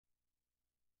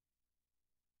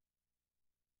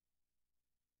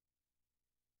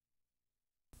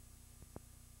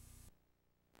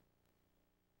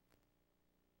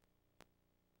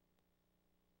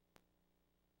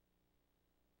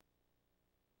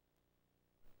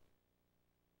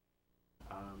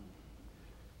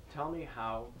Tell me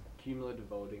how cumulative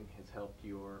voting has helped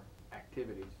your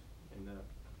activities in the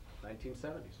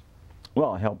 1970s.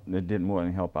 Well, it did more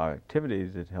than help our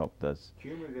activities, it helped us.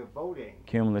 Cumulative voting.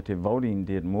 Cumulative voting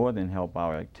did more than help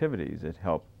our activities.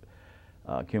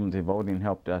 Cumulative voting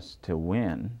helped us to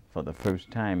win, for the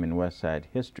first time in West Side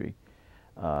history,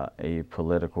 a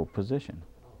political position.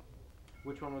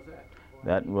 Which one was that?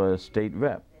 That was state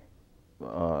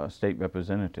state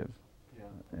representative.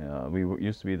 Yeah. We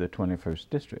used to be the 21st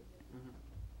district. Mm-hmm.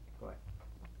 Go ahead.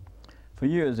 For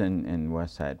years in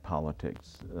West Side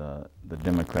politics, the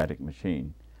Democratic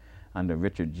machine under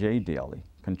Richard J. Daley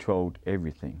controlled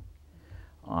everything.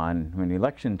 When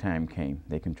election time came,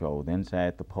 they controlled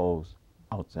inside the polls,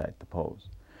 outside the polls.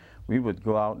 We would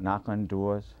go out, knock on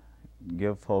doors,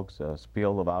 give folks a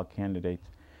spiel of our candidates,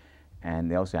 and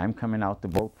they'll say, I'm coming out to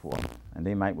vote for them. And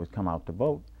they would come out to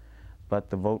vote, but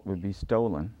the vote would be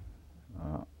stolen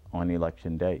on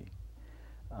election day.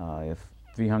 If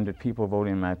 300 people vote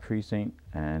in my precinct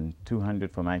and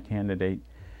 200 for my candidate,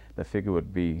 the figure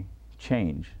would be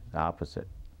changed, the opposite,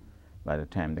 by the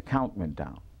time the count went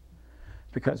down.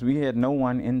 Because we had no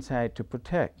one inside to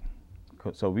protect.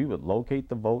 So we would locate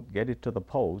the vote, get it to the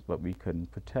polls, but we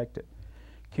couldn't protect it.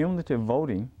 Cumulative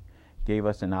voting gave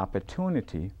us an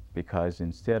opportunity, because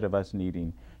instead of us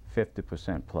needing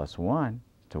 50% plus 1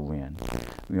 to win,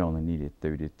 we only needed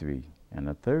 33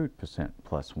 1/3%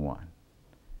 plus 1.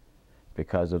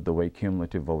 Because of the way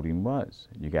cumulative voting was.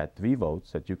 You got 3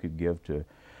 votes that you could give to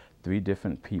 3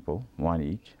 different people, 1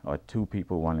 each, or 2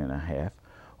 people, 1 1/2,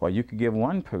 or you could give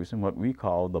 1 person what we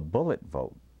call the bullet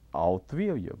vote, all 3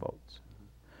 of your votes.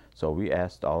 So we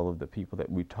asked all of the people that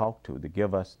we talked to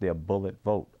give us their bullet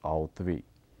vote, all 3.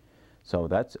 So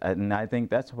and I think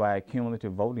that's why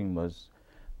cumulative voting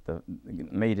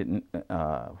made it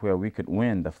where we could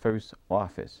win the first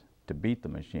office to beat the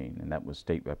machine, and that was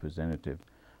state representative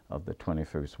of the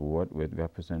 21st Ward with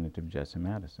Representative Jesse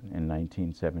Madison in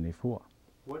 1974.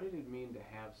 What did it mean to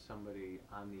have somebody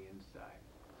on the inside?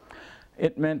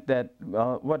 It meant that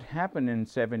what happened in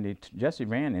Jesse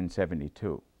ran in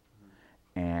 72,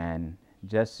 and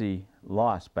Jesse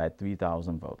lost by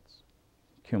 3,000 votes,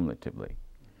 cumulatively.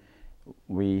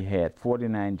 We had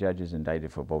 49 judges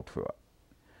indicted for vote fraud.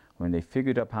 When they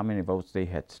figured up how many votes they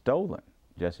had stolen,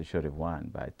 Jesse should have won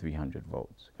by 300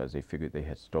 votes, because they figured they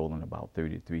had stolen about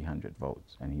 3,300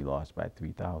 votes, and he lost by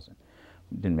 3,000.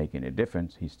 Didn't make any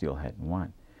difference, he still hadn't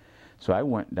won. So I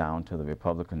went down to the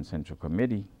Republican Central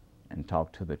Committee and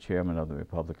talked to the chairman of the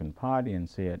Republican Party and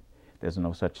said, there's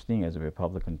no such thing as a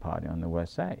Republican Party on the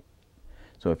West Side.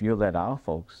 So if you let our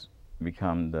folks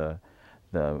become the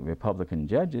Republican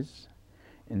judges,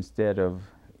 instead of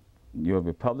your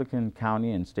Republican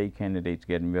county and state candidates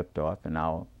getting ripped off and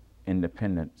our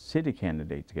independent city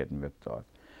candidates getting ripped off,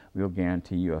 we'll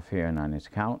guarantee you a fair and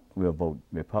honest count. We'll vote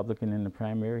Republican in the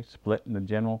primary, split in the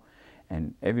general,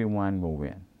 and everyone will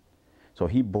win. So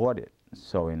he bought it.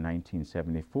 So in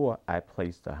 1974, I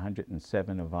placed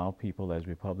 107 of our people as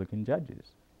Republican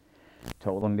judges.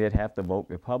 Told them they'd have to vote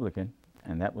Republican,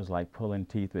 and that was like pulling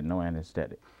teeth with no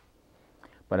anesthetic.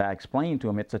 But I explained to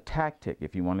him it's a tactic.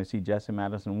 If you want to see Jesse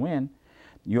Madison win,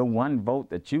 your 1 vote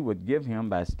that you would give him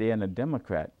by staying a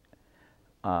Democrat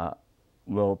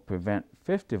will prevent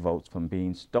 50 votes from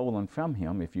being stolen from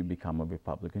him if you become a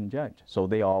Republican judge. So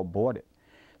they all bought it.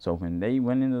 So when they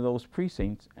went into those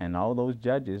precincts and all those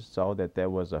judges saw that there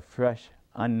was a fresh,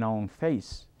 unknown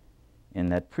face in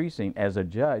that precinct as a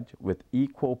judge with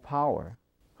equal power,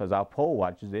 because our poll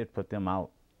watchers, they'd put them out.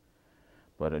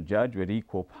 But a judge with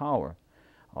equal power,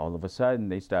 all of a sudden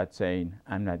they start saying,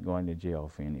 I'm not going to jail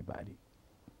for anybody.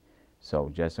 So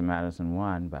Jesse Madison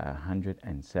won by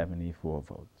 174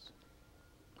 votes.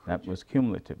 That was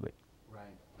cumulatively. Right.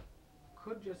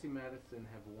 Could Jesse Madison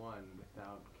have won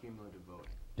without cumulative voting?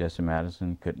 Jesse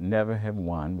Madison could never have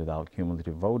won without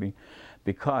cumulative voting,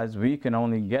 because we can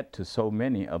only get to so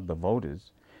many of the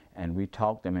voters, and we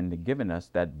talked them into giving us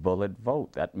that bullet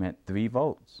vote. That meant 3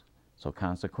 votes. So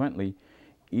consequently,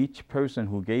 each person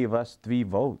who gave us 3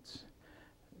 votes,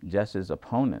 Jesse's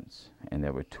opponents, and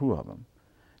there were 2 of them,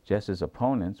 Jesse's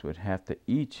opponents would have to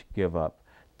each give up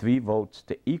 3 votes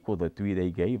to equal the 3 they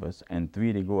gave us, and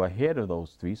 3 to go ahead of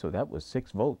those 3, so that was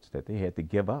 6 votes that they had to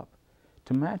give up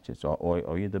to match us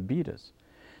or either beat us.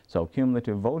 So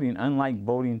cumulative voting, unlike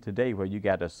voting today where you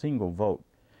got a single vote,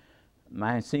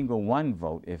 my single 1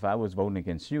 vote, if I was voting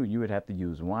against you, you would have to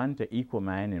use 1 to equal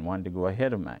mine and 1 to go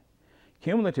ahead of mine.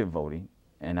 Cumulative voting,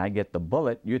 and I get the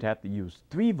bullet, you'd have to use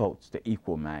 3 votes to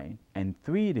equal mine and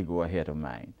 3 to go ahead of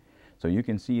mine. So you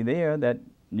can see there that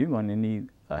you're going to need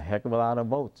a heck of a lot of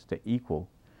votes to equal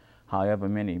however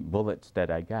many bullets that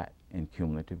I got. in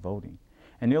cumulative voting.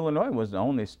 And Illinois was the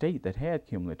only state that had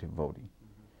cumulative voting.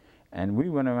 And we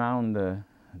went around the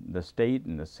state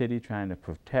and the city trying to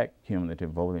protect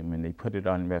cumulative voting when they put it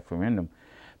on referendum,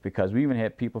 because we even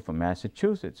had people from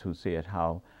Massachusetts who said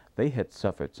how they had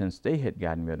suffered since they had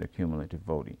gotten rid of cumulative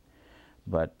voting.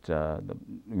 But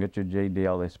Richard J.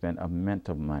 Daley spent immense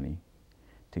of money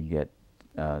to get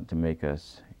to make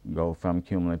us go from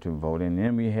cumulative voting. And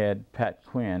then we had Pat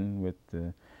Quinn with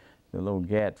the little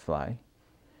gadfly,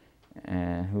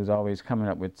 and who was always coming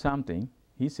up with something.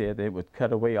 He said they would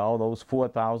cut away all those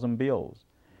 4,000 bills,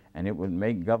 and it would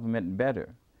make government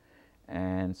better.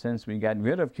 And since we got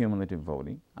rid of cumulative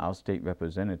voting, our state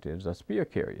representatives are spear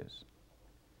carriers.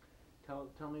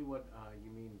 Tell me what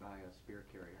you mean by a spear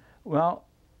carrier. Well,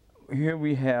 here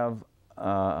we have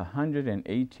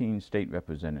 118 state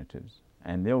representatives,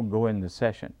 and they'll go into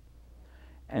session.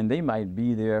 And they might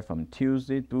be there from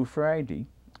Tuesday through Friday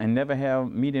and never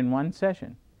meet in one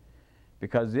session,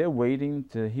 because they're waiting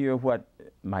to hear what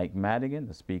Mike Madigan,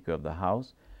 the Speaker of the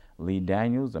House, Lee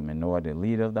Daniels, the Minority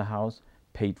Leader of the House,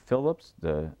 Pate Phillips,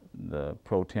 the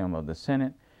Pro Tem of the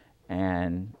Senate,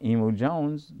 and Emu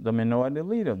Jones, the Minority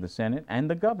Leader of the Senate, and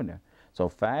the Governor. So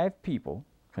 5 people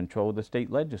control the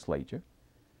state legislature,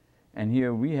 and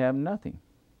here we have nothing.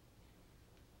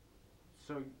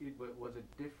 So was it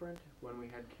different when we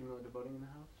had cumulative voting in the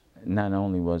House? Not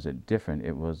only was it different,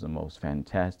 it was the most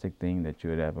fantastic thing that you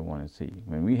would ever want to see.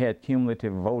 When we had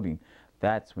cumulative voting,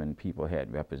 that's when people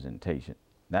had representation.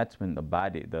 That's when the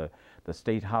body, the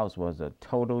state house was a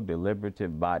total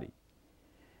deliberative body.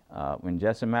 When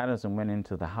Jesse Madison went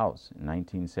into the House in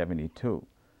 1972,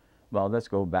 well, let's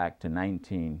go back to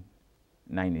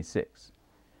 1996.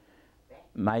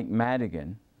 Mike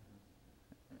Madigan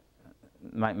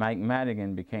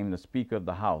became the Speaker of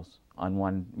the House on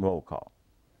one roll call.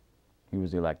 He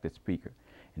was elected Speaker.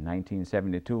 In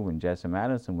 1972, when Jesse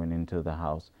Madison went into the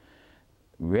House,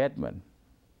 Redmond,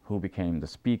 who became the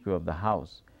Speaker of the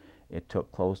House, it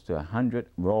took close to 100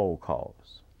 roll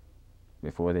calls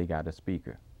before they got a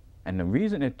Speaker. And the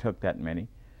reason it took that many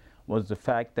was the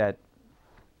fact that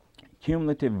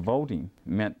cumulative voting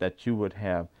meant that you would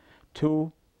have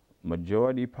 2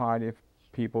 majority party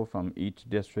people from each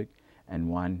district and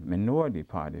 1 minority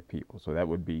party people. So that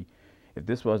would be, if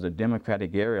this was a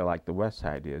Democratic area like the West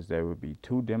Side is, there would be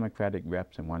 2 Democratic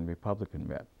reps and 1 Republican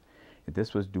rep. If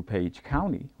this was DuPage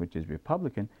County, which is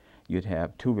Republican, you'd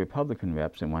have 2 Republican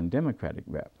reps and 1 Democratic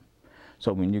rep.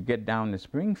 So when you get down to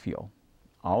Springfield,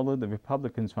 all of the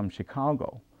Republicans from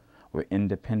Chicago were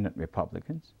independent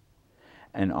Republicans,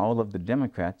 and all of the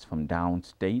Democrats from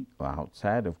downstate or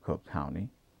outside of Cook County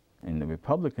in the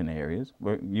Republican areas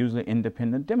were usually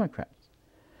independent Democrats.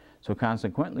 So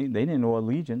consequently, they didn't owe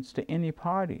allegiance to any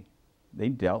party. They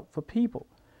dealt for people.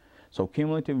 So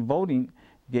cumulative voting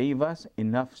gave us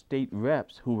enough state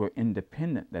reps who were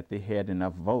independent, that they had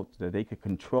enough votes that they could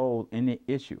control any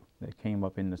issue that came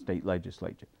up in the state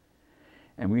legislature.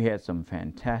 And we had some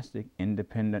fantastic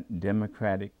independent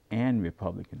Democratic and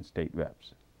Republican state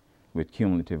reps with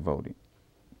cumulative voting.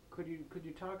 Could you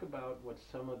talk about what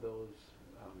some of those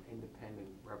independent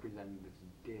representatives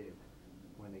did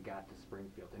when they got to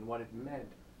Springfield, and what it meant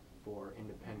for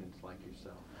independents like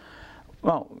yourself?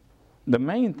 Well, the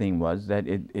main thing was that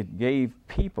it gave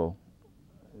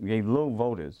little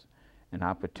voters an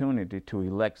opportunity to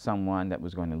elect someone that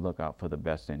was going to look out for the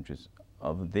best interests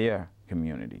of their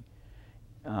community.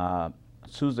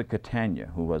 Sousa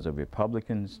Catania, who was a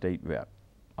Republican state rep,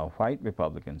 a white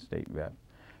Republican state rep,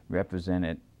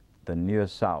 represented the near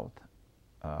South,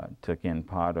 took in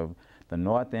part of the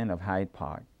north end of Hyde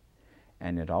Park,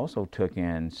 and it also took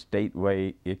in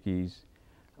Stateway, Ickes,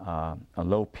 a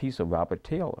little piece of Robert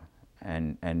Taylor,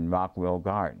 and Rockwell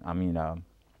Garden,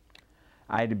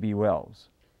 Ida B. Wells,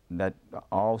 that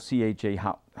all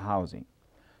CHA housing.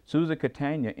 Sousa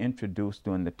Catania introduced,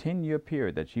 during the 10-year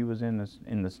period that she was in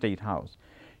the State House,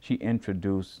 she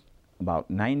introduced about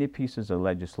 90 pieces of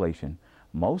legislation,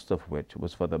 most of which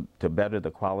was to better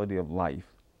the quality of life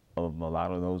of a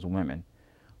lot of those women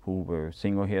who were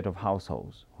single head of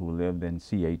households, who lived in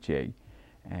CHA,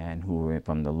 and who were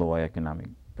from the lower economic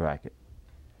bracket.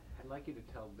 I'd like you to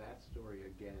tell that story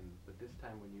again, but this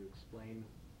time when you explain,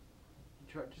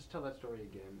 just tell that story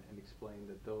again and explain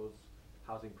that those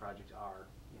housing projects are,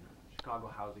 Chicago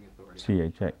Housing Authority.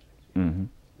 CHA. Mm-hmm.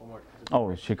 One more.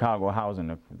 Oh, Chicago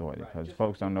Housing Authority, because right.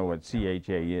 folks don't know what CHA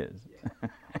is. Yeah.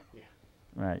 Yeah.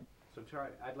 Right. So try.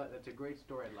 That's a great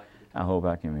story. I'd like you to tell. I hope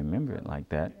I can remember it like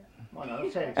that. Well, no,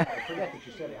 don't say it. Forget that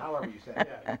you said it, however you said it.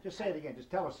 Yeah. Just say it again.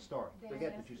 Just tell us the story.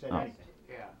 Forget that you said anything.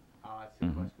 Yeah, I'll ask the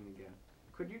question again.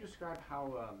 Could you describe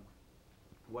how,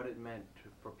 what it meant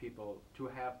for people to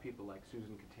have people like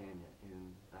Susan Catania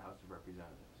in the House of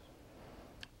Representatives.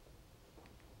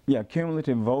 Yeah,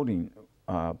 cumulative voting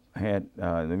had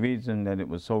the reason that it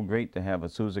was so great to have a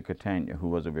Susan Catania, who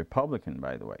was a Republican,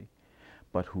 by the way,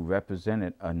 but who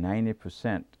represented a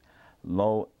 90%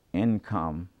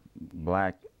 low-income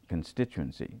black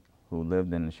constituency who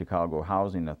lived in the Chicago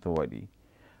Housing Authority.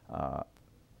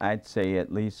 I'd say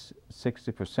at least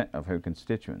 60% of her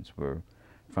constituents were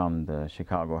from the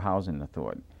Chicago Housing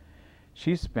Authority.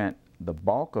 She spent the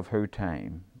bulk of her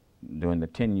time during the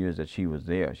 10 years that she was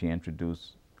there. She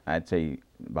introduced, I'd say,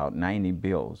 about 90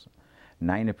 bills,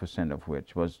 90% of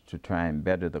which was to try and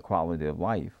better the quality of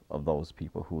life of those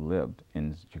people who lived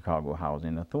in Chicago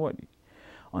Housing Authority.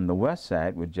 On the west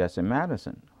side was Jesse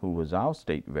Madison, who was our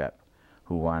state rep,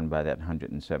 who won by that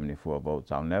 174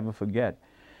 votes. I'll never forget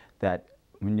that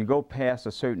when you go past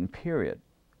a certain period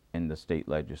in the state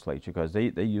legislature, because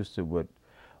they used to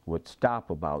would stop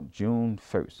about June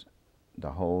 1st,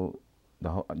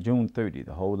 June 30,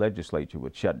 the whole legislature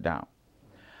would shut down.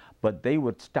 But they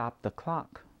would stop the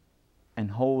clock and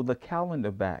hold the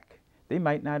calendar back. They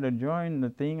might not adjourn the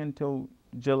thing until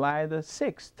July the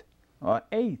 6th or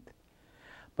 8th.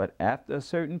 But after a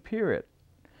certain period,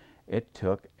 it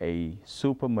took a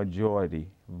supermajority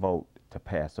vote to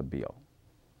pass a bill.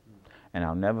 And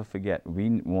I'll never forget,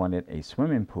 we wanted a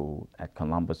swimming pool at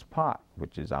Columbus Park,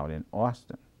 which is out in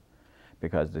Austin,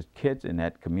 because the kids in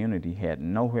that community had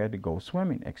nowhere to go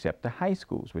swimming except the high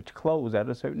schools, which closed at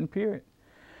a certain period.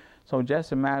 So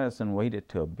Jesse Madison waited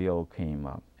till a bill came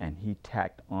up, and he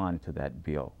tacked on to that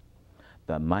bill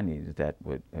the monies that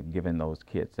would have given those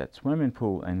kids that swimming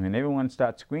pool. And when everyone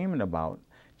starts screaming about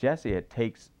Jesse, it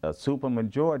takes a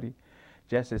supermajority.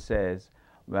 Jesse says,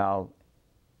 well,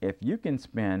 if you can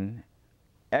spend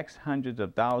X hundreds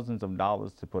of thousands of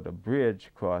dollars to put a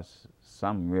bridge across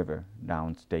some river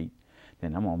downstate,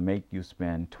 then I'm going to make you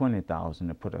spend $20,000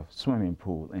 to put a swimming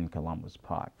pool in Columbus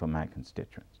Park for my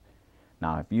constituents.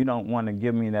 Now, if you don't want to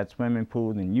give me that swimming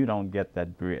pool, then you don't get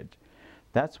that bridge.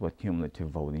 That's what cumulative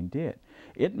voting did.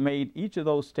 It made each of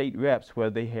those state reps where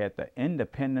they had the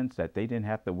independence that they didn't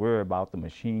have to worry about the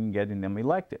machine getting them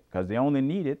elected, because they only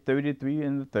needed 33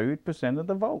 1/3% of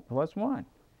the vote plus one.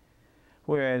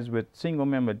 Whereas with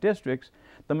single-member districts,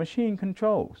 the machine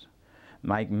controls.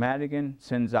 Mike Madigan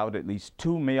sends out at least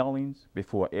 2 mailings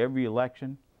before every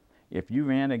election. If you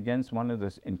ran against one of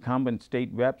the incumbent state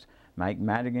reps, Mike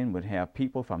Madigan would have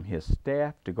people from his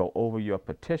staff to go over your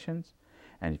petitions.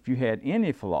 And if you had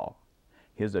any flaw,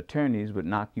 his attorneys would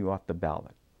knock you off the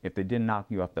ballot. If they didn't knock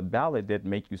you off the ballot, they'd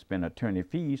make you spend attorney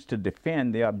fees to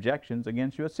defend their objections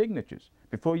against your signatures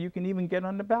before you can even get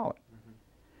on the ballot.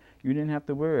 You didn't have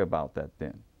to worry about that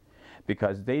then,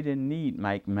 because they didn't need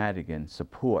Mike Madigan's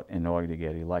support in order to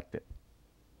get elected.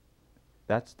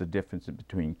 That's the difference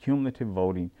between cumulative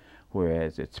voting,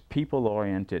 whereas it's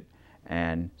people-oriented,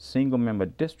 and single-member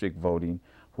district voting,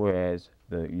 whereas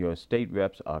your state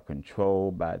reps are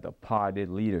controlled by the party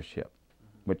leadership,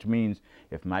 which means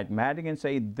if Mike Madigan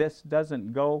say this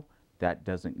doesn't go, that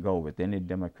doesn't go with any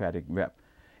Democratic rep.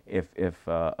 If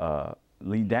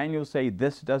Lee Daniels say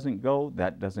this doesn't go,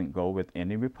 that doesn't go with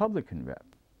any Republican rep,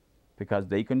 because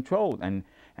they control. And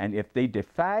if they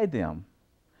defy them,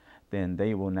 then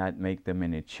they will not make them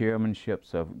any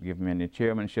chairmanships give them any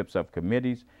chairmanships of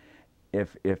committees.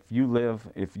 If you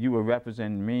were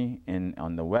representing me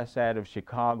on the west side of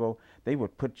Chicago, they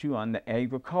would put you on the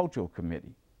agricultural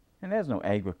committee. And there's no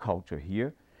agriculture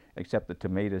here, except the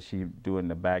tomatoes she do in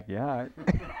the backyard.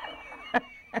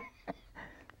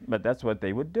 But that's what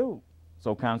they would do.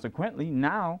 So consequently,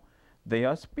 now they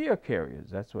are spear carriers.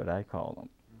 That's what I call them.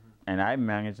 And I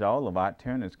managed all of Art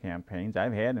Turner's campaigns.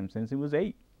 I've had him since he was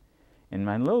 8 in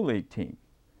my Little League team.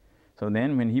 So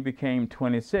then when he became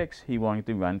 26, he wanted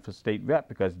to run for state rep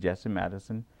because Jesse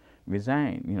Madison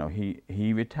resigned. You know,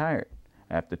 he retired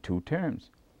after 2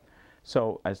 terms.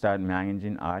 So I started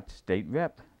managing Art's state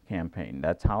rep campaign.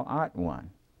 That's how Art won,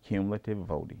 cumulative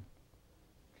voting.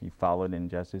 He followed in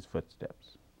Jesse's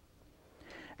footsteps.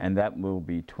 And that will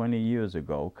be 20 years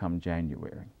ago come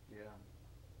January. Yeah.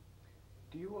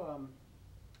 Do you,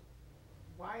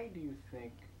 why do you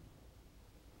think,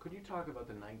 could you talk about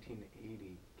the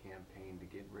 1980 campaign to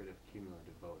get rid of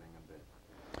cumulative voting a bit?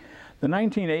 The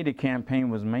 1980 campaign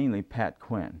was mainly Pat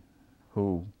Quinn,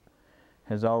 who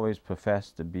has always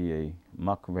professed to be a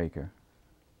muckraker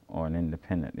or an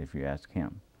independent, if you ask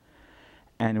him.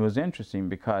 And it was interesting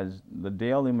because the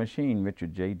Daley machine,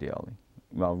 Richard J. Daley,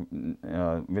 well,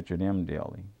 Richard M.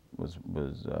 Daley was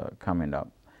coming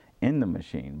up in the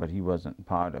machine, but he wasn't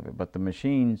part of it. But the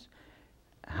machine's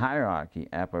hierarchy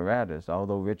apparatus,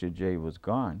 although Richard J. was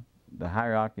gone, the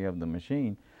hierarchy of the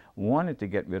machine, wanted to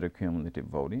get rid of cumulative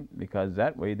voting because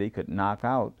that way they could knock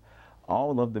out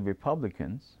all of the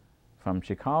Republicans from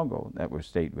Chicago that were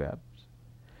state reps.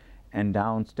 And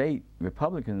downstate,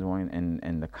 Republicans wanted,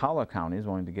 and the collar counties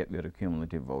wanted to get rid of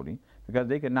cumulative voting because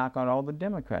they could knock out all the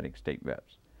Democratic state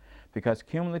reps. Because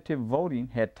cumulative voting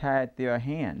had tied their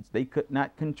hands. They could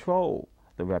not control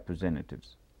the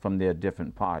representatives from their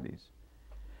different parties.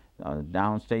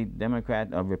 Downstate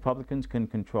Republicans couldn't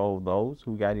control those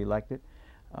who got elected.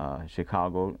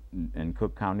 Chicago and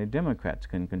Cook County Democrats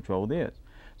couldn't control theirs.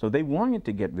 So they wanted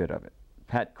to get rid of it.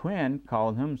 Pat Quinn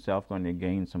called himself going to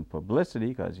gain some publicity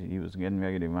because he was getting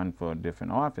ready to run for a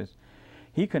different office.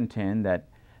 He contended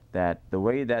that the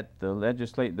way that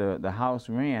the House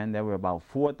ran, there were about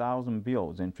 4,000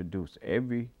 bills introduced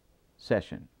every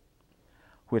session,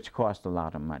 which cost a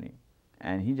lot of money.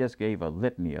 And he just gave a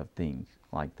litany of things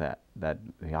like that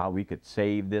how we could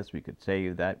save this, we could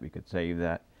save that, we could save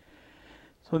that.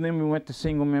 So then we went to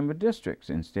single-member districts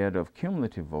instead of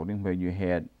cumulative voting, where you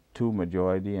had 2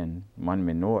 majority and 1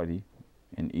 minority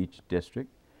in each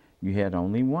district. You had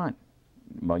only 1.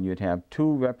 Well, you'd have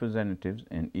 2 representatives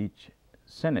in each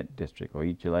Senate district or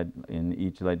in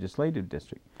each legislative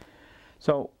district.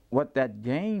 So what that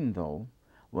gained, though,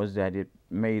 was that it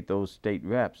made those state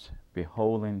reps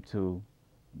beholden to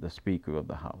the Speaker of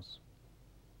the House.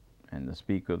 And the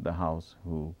Speaker of the House,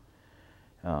 who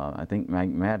I think Mike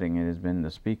Madigan has been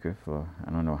the Speaker for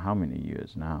I don't know how many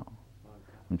years now.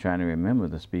 I'm trying to remember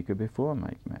the Speaker before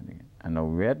Mike Madigan. I know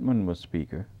Redmond was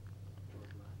Speaker.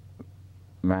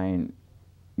 Ryan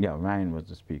was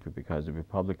the Speaker because the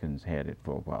Republicans had it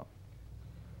for a while.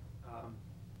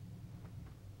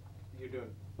 You're doing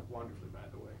wonderfully, by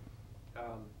the way.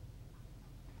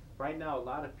 Right now, a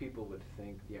lot of people would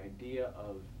think the idea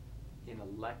of an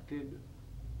elected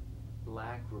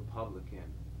black Republican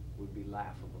would be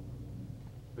laughable.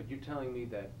 But you're telling me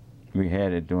that... We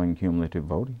had it during cumulative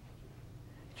voting.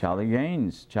 Charlie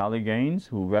Gaines,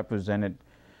 who represented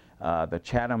the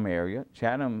Chatham area,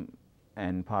 Chatham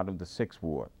and part of the 6th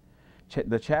Ward.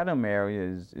 The Chatham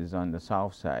area is on the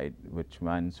south side, which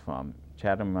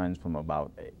Chatham runs from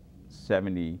about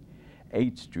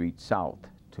 78th Street south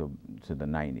to the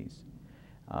 90s,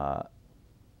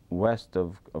 west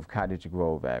of Cottage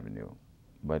Grove Avenue.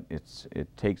 But it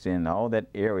takes in all that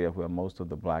area where most of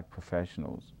the black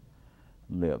professionals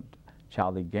lived.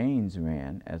 Charlie Gaines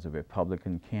ran as a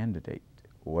Republican candidate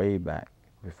way back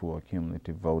before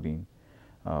cumulative voting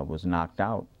was knocked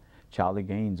out. Charlie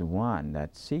Gaines won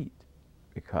that seat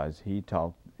because he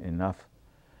talked enough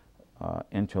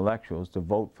intellectuals to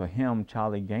vote for him,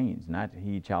 Charlie Gaines, not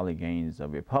he, Charlie Gaines, a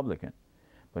Republican,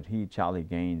 but he, Charlie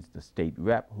Gaines, the state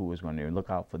rep who was going to look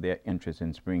out for their interests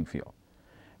in Springfield.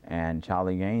 And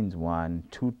Charlie Gaines won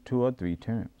two or three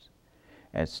terms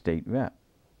as state rep.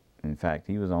 In fact,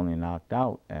 he was only knocked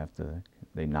out after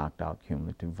they knocked out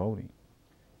cumulative voting.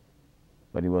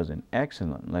 But he was an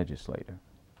excellent legislator.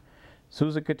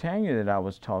 Susan Catania that I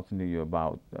was talking to you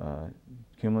about,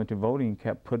 cumulative voting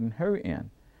kept putting her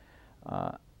in.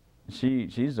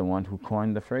 She's the one who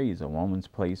coined the phrase, a woman's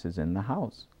place is in the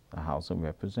House of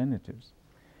Representatives.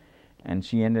 And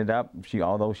she ended up,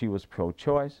 although she was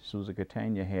pro-choice, Susan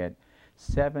Catania had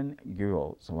 7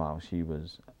 girls while she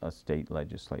was a state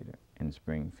legislator in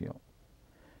Springfield,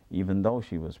 even though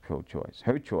she was pro-choice.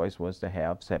 Her choice was to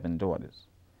have 7 daughters.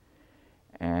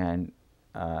 And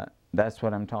that's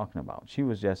what I'm talking about. She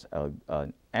was just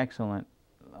an excellent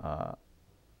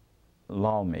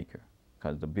lawmaker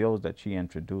because the bills that she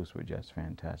introduced were just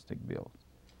fantastic bills.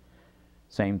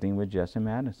 Same thing with Jesse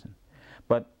Madison.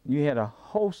 But you had a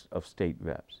host of state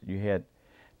reps. You had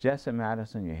Jesse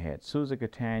Madison, you had Susan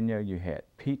Catania, you had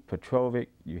Pete Petrovic,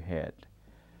 you had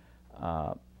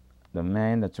the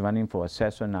man that's running for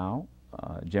assessor now,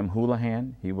 Jim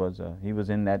Houlihan. He was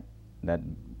in that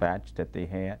batch that they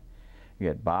had. You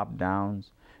had Bob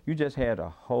Downs. You just had a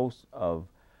host of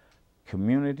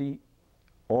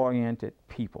community-oriented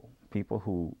people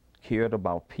who cared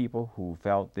about people, who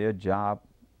felt their job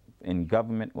in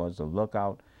government was to look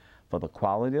out for the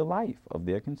quality of life of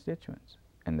their constituents.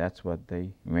 And that's what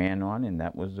they ran on, and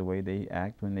that was the way they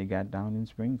act when they got down in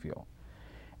Springfield.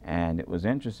 And it was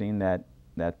interesting that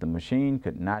the machine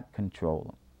could not control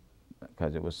them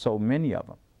because there was so many of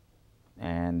them.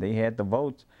 And they had the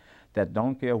votes that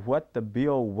don't care what the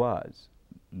bill was,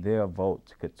 their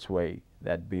votes could sway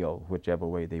that bill whichever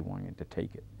way they wanted to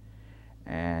take it.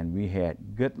 And we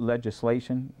had good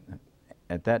legislation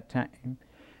at that time.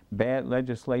 Bad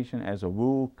legislation, as a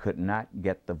rule, could not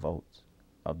get the votes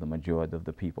of the majority of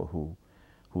the people who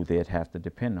they'd have to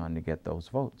depend on to get those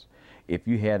votes. If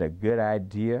you had a good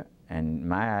idea And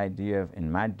my idea in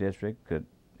my district could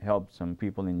help some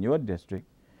people in your district.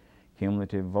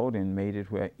 Cumulative voting made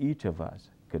it where each of us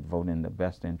could vote in the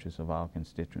best interest of our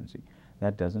constituency.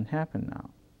 That doesn't happen now.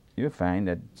 You'll find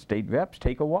that state reps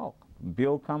take a walk.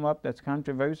 Bill come up that's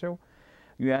controversial.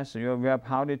 You ask your rep,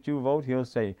 how did you vote? He'll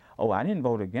say, oh, I didn't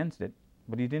vote against it,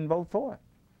 but he didn't vote for it.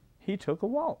 He took a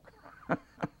walk.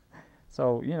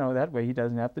 So, you know, that way he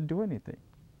doesn't have to do anything.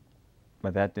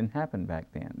 But that didn't happen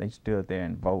back then. They stood there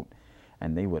and vote,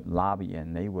 and they would lobby,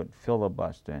 and they would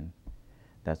filibuster, and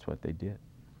that's what they did.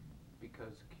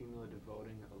 Because cumulative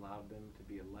voting allowed them to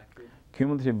be elected?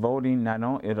 Cumulative voting, not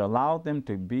only it allowed them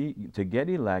to get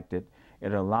elected,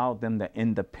 it allowed them the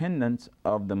independence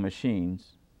of the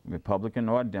machines, Republican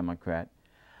or Democrat,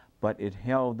 but it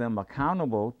held them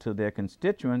accountable to their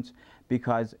constituents,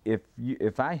 because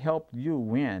if I helped you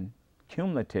win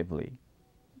cumulatively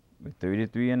with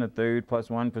 33 1/3 plus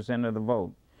 1% of the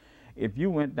vote, if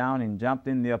you went down and jumped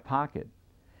in their pocket,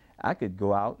 I could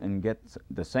go out and get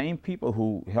the same people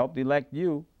who helped elect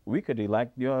you. We could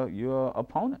elect your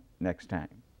opponent next time.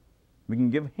 We can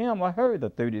give him or her the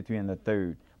 33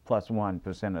 1/3 plus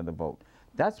 1% of the vote.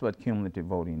 That's what cumulative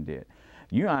voting did.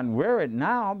 You unwear it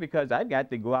now because I got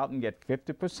to go out and get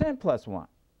 50% plus 1.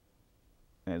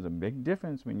 There's a big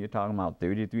difference when you're talking about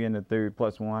 33 1/3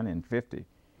 plus 1 and 50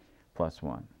 plus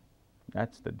 1.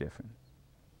 That's the difference.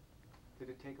 Did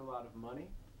it take a lot of money?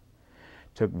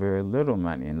 Took very little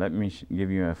money. And let me give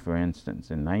you a for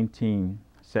instance. In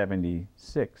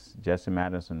 1976, Jesse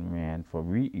Madison ran for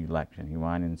re-election. He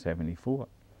won in 74.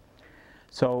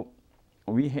 So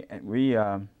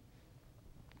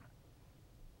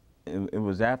it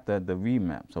was after the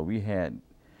remap. So we had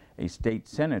a state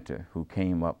senator who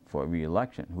came up for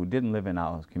re-election, who didn't live in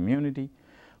our community,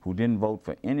 who didn't vote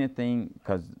for anything,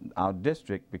 because our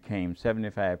district became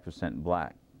 75%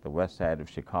 black. The west side of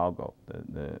Chicago,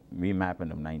 the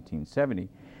remapping of 1970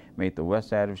 made the west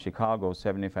side of Chicago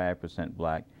 75%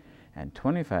 black, and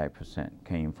 25%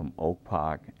 came from Oak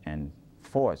Park and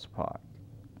Forest Park.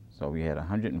 So we had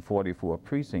 144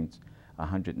 precincts,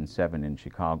 107 in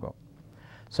Chicago.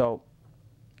 So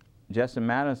Jesse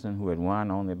Madison, who had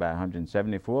won only by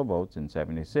 174 votes in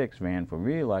 76, ran for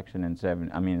re-election in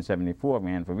 74,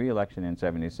 ran for re-election in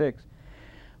 76.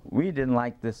 We didn't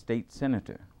like this state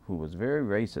senator, who was very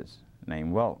racist,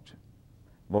 named Welch,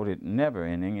 voted never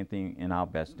in anything in our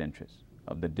best interest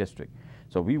of the district.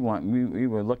 So we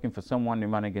were looking for someone to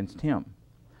run against him.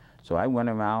 So I went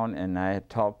around and I had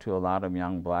talked to a lot of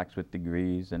young blacks with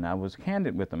degrees, and I was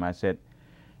candid with them. I said,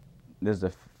 there's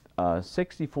a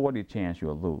 60-40 chance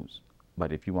you'll lose,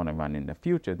 but if you want to run in the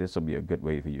future, this will be a good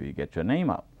way for you to get your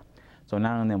name up. So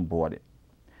none of them bought it.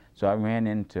 So I ran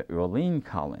into Earlene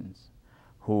Collins,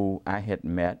 who I had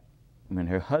met when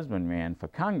her husband ran for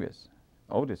Congress,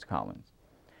 Otis Collins.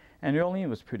 And Earlene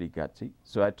was pretty gutsy.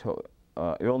 So I told,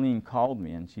 Earlene called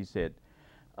me and she said,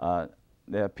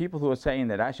 there are people who are saying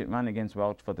that I should run against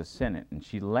Welch for the Senate. And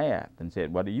she laughed and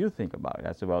said, what do you think about it?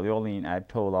 I said, well, Earlene, I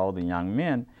told all the young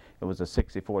men it was a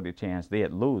 60-40 chance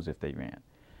they'd lose if they ran.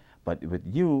 But with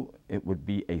you, it would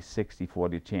be a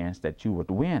 60-40 chance that you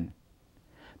would win,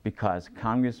 because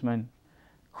Congressman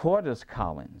Cordus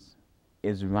Collins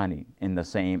is running in the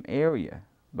same area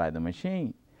by the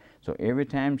machine. So every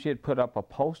time she'd put up a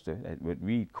poster that would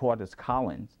read Cordus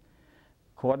Collins,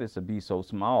 Cordus would be so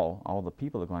small, all the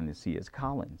people are going to see is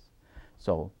Collins.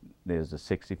 So there's a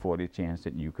 60-40 chance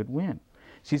that you could win.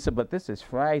 She said, but this is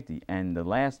Friday, and the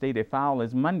last day they file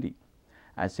is Monday.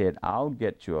 I said, I'll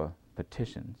get your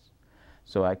petitions.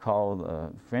 So I called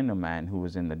a friend of mine who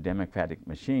was in the Democratic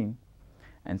machine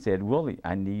and said, Willie,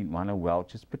 I need one of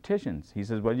Welch's petitions. He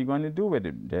says, what are you going to do with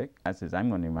it, Dick? I says, I'm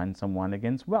going to run someone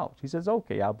against Welch. He says,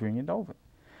 okay, I'll bring it over.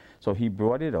 So he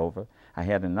brought it over. I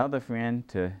had another friend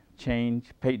to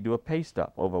do a paste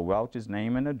up over Welch's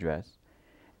name and address.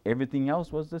 Everything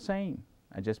else was the same.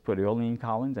 I just put Earlene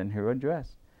Collins and her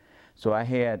address. So I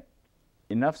had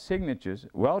enough signatures.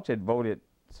 Welch had voted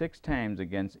 6 times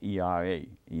against ERA.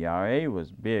 ERA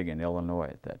was big in Illinois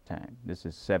at that time. This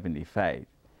is 75,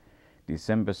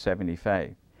 December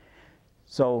 75.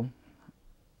 So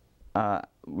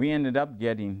we ended up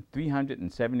getting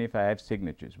 375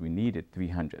 signatures. We needed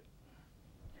 300.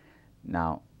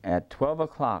 Now, at 12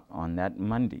 o'clock on that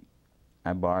Monday,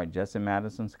 I borrowed Jesse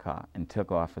Madison's car and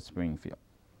took off for Springfield.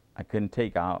 I couldn't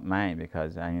take out mine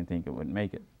because I didn't think it would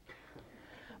make it.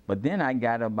 But then I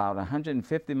got about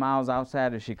 150 miles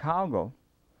outside of Chicago,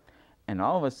 and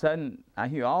all of a sudden I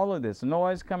hear all of this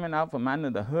noise coming out from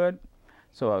under the hood.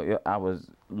 So I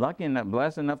was lucky enough,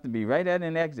 blessed enough to be right at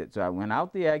an exit. So I went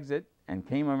out the exit and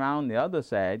came around the other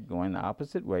side, going the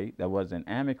opposite way. There was an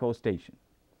Amico station.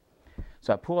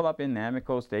 So I pulled up in the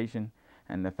Amico station,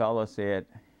 and the fellow said,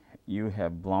 "You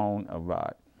have blown a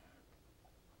rod."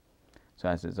 So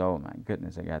I says, "Oh my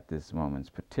goodness, I got this woman's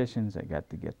petitions. I got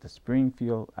to get to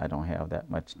Springfield. I don't have that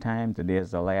much time.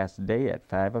 Today's the last day. At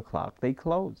 5 o'clock, they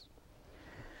close."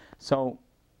 So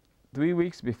 3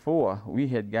 weeks before, we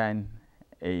had gotten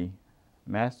a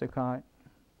MasterCard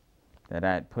that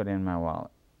I had put in my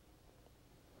wallet.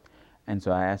 And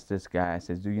so I asked this guy, I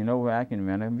says, "Do you know where I can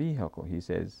rent a vehicle?" He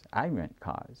says, "I rent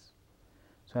cars."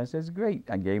 So I says, "Great."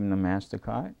 I gave him the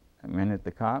MasterCard. I rented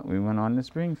the car. We went on to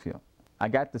Springfield. I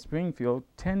got to Springfield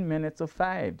 10 minutes of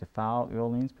 5 to file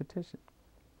Earlene's petition.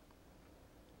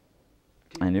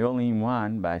 And Earlene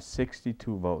won by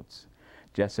 62 votes.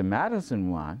 Jesse Madison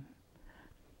won.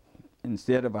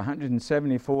 Instead of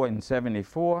 174 and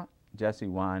 74, Jesse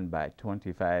won by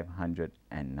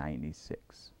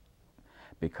 2,596.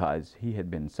 Because he had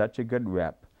been such a good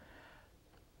rep,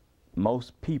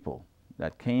 most people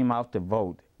that came out to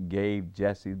vote gave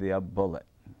Jesse their bullet.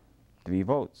 3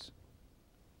 votes.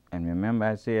 And remember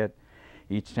I said,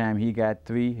 each time he got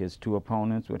 3, his 2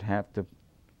 opponents would have to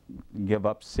give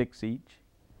up 6 each.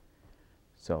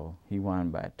 So he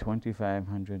won by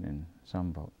 2,500 and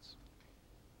some votes.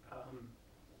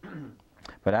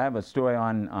 But I have a story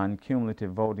on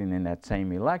cumulative voting in that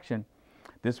same election.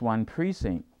 This one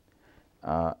precinct,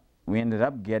 we ended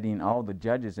up getting all the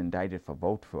judges indicted for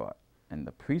vote fraud. And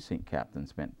the precinct captain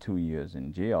spent 2 years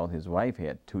in jail. His wife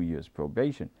had 2 years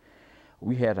probation.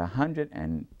 We had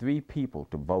 103 people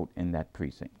to vote in that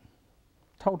precinct.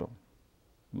 Total.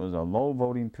 It was a low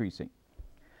voting precinct.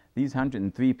 These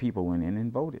 103 people went in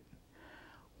and voted.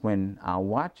 When our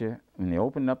watcher, when they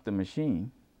opened up the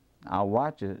machine, our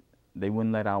watcher, they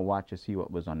wouldn't let our watcher see what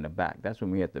was on the back. That's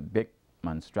when we had the big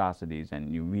monstrosities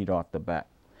and you read off the back.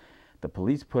 The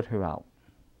police put her out.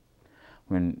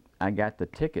 When I got the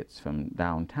tickets from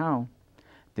downtown,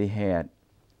 they had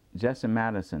Jesse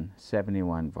Madison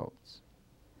 71 votes.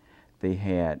 They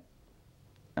had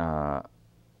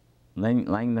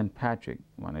Langdon Patrick,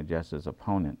 one of Jesse's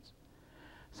opponents,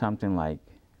 something like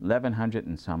 1,100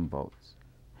 and some votes.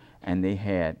 And they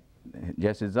had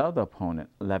Jesse's other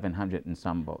opponent, 1,100 and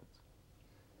some votes.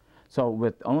 So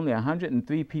with only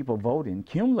 103 people voting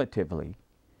cumulatively,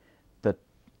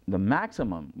 the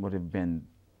maximum would have been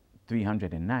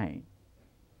 309,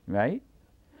 right?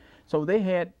 So they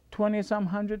had 20-some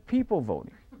hundred people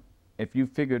voting. If you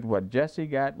figured what Jesse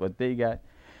got, what they got.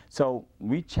 So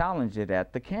we challenged it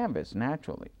at the canvas,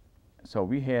 naturally. So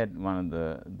we had one of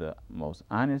the most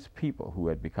honest people who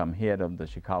had become head of the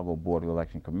Chicago Board of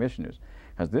Election Commissioners,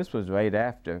 because this was right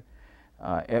after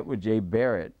Edward J.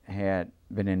 Barrett had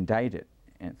been indicted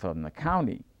from the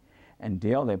county, and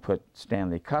Dale had put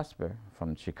Stanley Cusper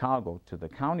from Chicago to the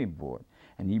county board,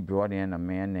 and he brought in a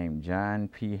man named John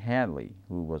P. Hadley,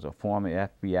 who was a former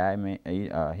FBI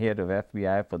head of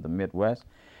FBI for the Midwest.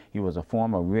 He was a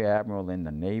former Rear Admiral in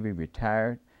the Navy,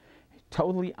 retired.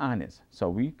 Totally honest. So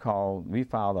we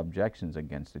filed objections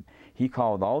against it. He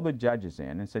called all the judges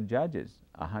in and said, "Judges,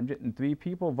 103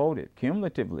 people voted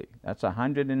cumulatively. That's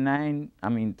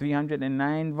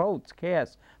 309 votes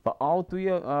cast for all 3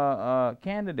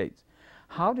 candidates.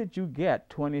 How did you get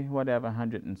 20 whatever,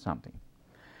 100 and something?"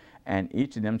 And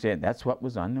each of them said, "That's what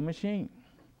was on the machine."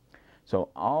 So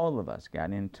all of us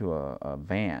got into a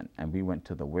van and we went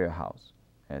to the warehouse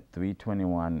at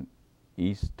 321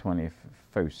 East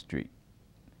 21st Street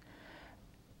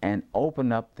and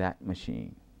opened up that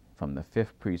machine from the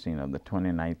 5th precinct of the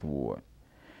 29th Ward.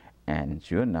 And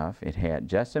sure enough, it had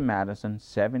Jesse Madison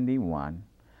 71,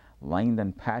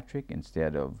 Langdon Patrick,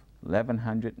 instead of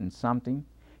 1,100 and something,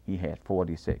 he had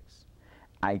 46.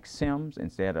 Ike Sims,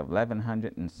 instead of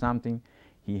 1,100 and something,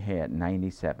 he had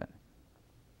 97.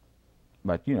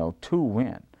 But you know, 2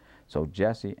 win. So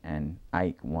Jesse and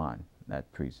Ike won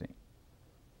that precinct.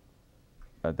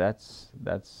 But that's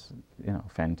you know,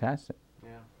 fantastic.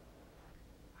 Yeah.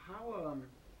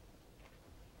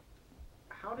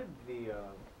 How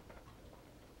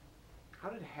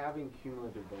did having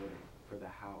cumulative voting for the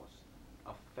House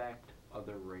affect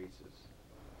other races?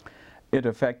 It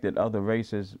affected other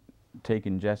races,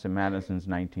 taking Jesse Madison's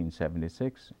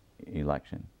 1976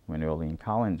 election when Earlene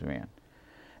Collins ran.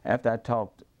 After I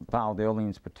filed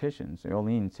Earlene's petitions,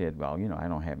 Earlene said, "Well, you know, I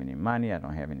don't have any money, I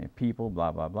don't have any people,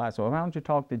 blah, blah, blah. So why don't you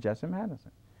talk to Jesse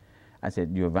Madison?" I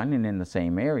said, "You're running in the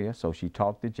same area." So she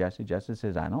talked to Jesse. Jesse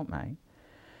says, "I don't mind."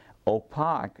 Oak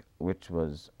Park, which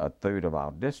was a third of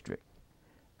our district,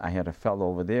 I had a fellow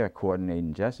over there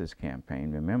coordinating Jesse's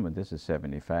campaign. Remember, this is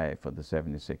 75 for the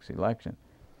 76 election.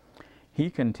 He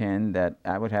contended that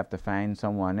I would have to find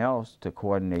someone else to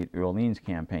coordinate Earlene's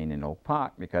campaign in Oak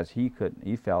Park because he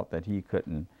felt that he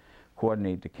couldn't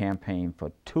coordinate the campaign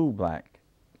for 2 black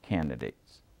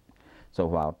candidates. So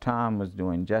while Tom was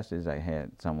doing Jesse's, I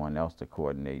had someone else to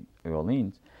coordinate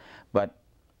Earlene's. But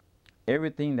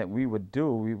everything that we would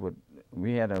do,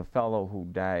 we had a fellow who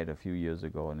died a few years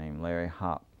ago named Larry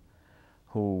Hop,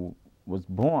 who was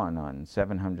born on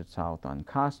 700 South on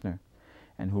Costner,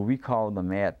 and who we called the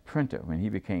Mad Printer. When he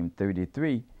became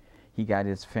 33, he got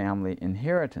his family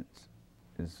inheritance.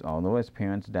 Although his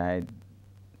parents died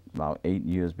about 8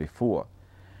 years before,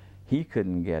 he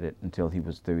couldn't get it until he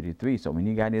was 33. So when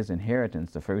he got his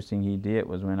inheritance, the first thing he did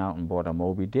was went out and bought a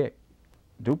Moby Dick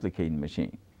duplicating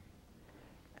machine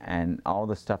and all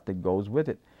the stuff that goes with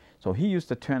it. So he used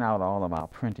to turn out all of our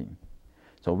printing.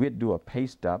 So we'd do a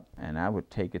paste up, and I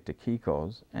would take it to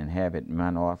Kiko's and have it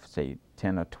run off, say,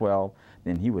 10 or 12.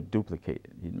 Then he would duplicate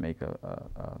it. He'd make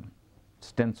a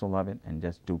stencil of it and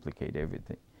just duplicate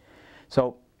everything.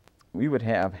 So we would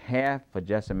have half for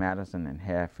Jesse Madison and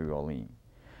half for Earlene.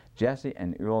 Jesse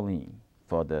and Earlene,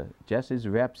 for Jesse's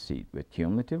rep seat with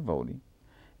cumulative voting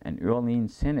and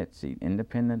Earlene's Senate seat,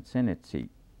 independent Senate seat,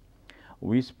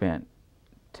 we spent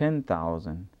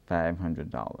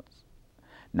 $10,500.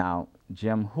 Now,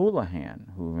 Jim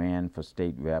Houlihan, who ran for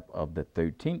state rep of the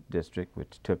 13th district,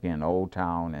 which took in Old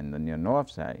Town and the near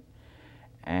North Side,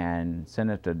 and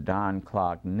Senator Don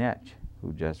Clark Netch,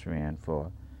 who just ran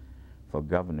for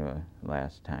governor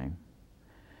last time,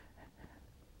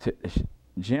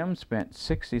 Jim spent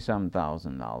 $60-some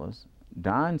thousand.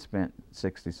 Don spent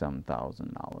 $60-some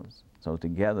thousand. So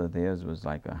together theirs was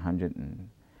like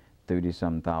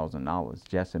 $130-some thousand.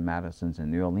 Jesse Madison's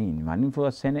and Earlene, running for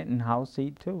a Senate and House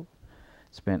seat too,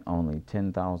 spent only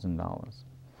 $10,000.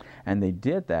 And they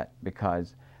did that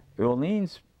because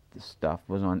Earlene's stuff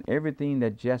was on everything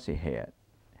that Jesse had.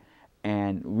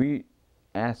 And we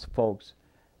asked folks,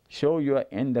 show your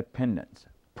independence,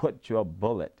 put your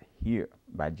bullet here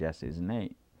by Jesse's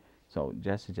name. So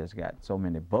Jesse just got so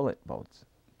many bullet votes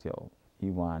till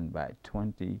he won by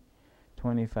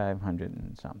 2,500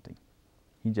 and something.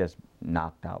 He just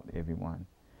knocked out everyone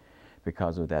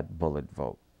because of that bullet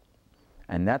vote.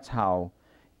 And that's how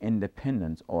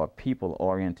independents or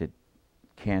people-oriented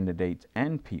candidates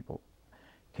and people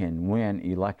can win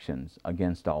elections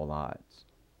against all odds.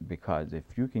 Because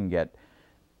if you can get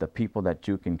the people that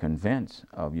you can convince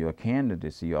of your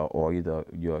candidacy or either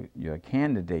your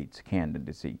candidate's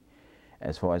candidacy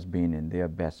as far as being in their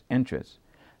best interest,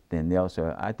 then they'll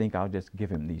say, I think I'll just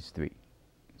give him these 3.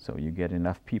 So you get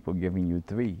enough people giving you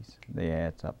 3s, they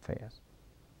adds up fast.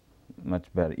 Much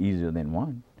better, easier than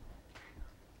 1,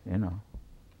 you know.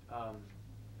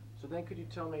 So then could you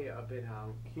tell me a bit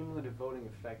how cumulative voting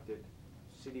affected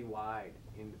citywide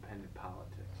independent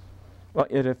politics? Well,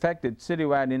 it affected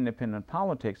citywide independent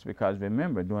politics because,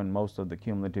 remember, during most of the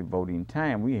cumulative voting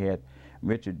time, we had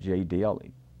Richard J.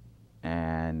 Daley,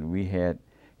 and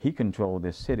he controlled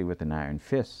this city with an iron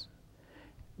fist,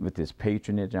 with his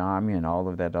patronage army and all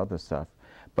of that other stuff.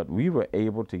 But we were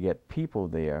able to get people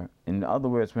there. In other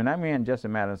words, when I ran Jesse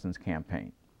Madison's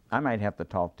campaign, I might have to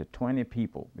talk to 20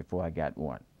 people before I got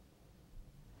one.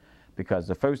 Because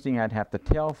the first thing I'd have to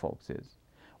tell folks is,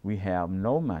 we have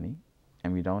no money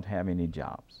and we don't have any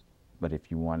jobs. But if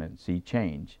you want to see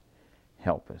change,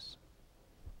 help us.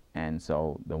 And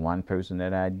so the one person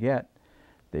that I'd get,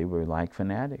 they were like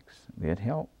fanatics. They'd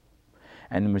help.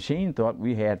 And the machine thought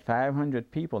we had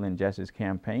 500 people in Jesse's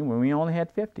campaign when we only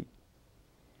had 50.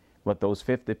 But those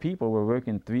 50 people were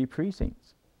working 3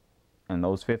 precincts. And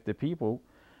those 50 people,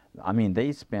 I mean,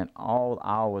 they spent all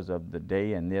hours of the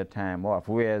day and their time off,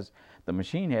 whereas the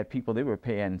machine had people, they were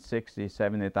paying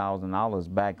 $60,000,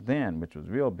 $70,000 back then, which was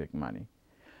real big money,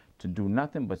 to do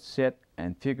nothing but sit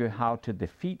and figure how to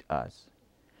defeat us.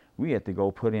 We had to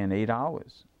go put in 8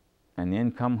 hours and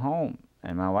then come home.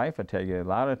 And my wife would tell you, a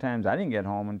lot of times I didn't get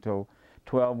home until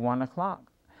 12, 1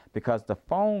 o'clock, because the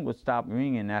phone would stop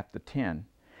ringing after 10.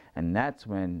 And that's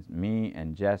when me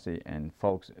and Jesse and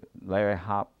folks, Larry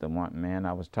Hop, the one man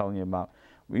I was telling you about,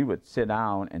 we would sit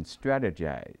down and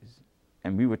strategize.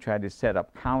 And we would try to set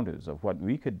up counters of what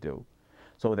we could do,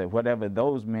 so that whatever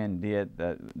those men did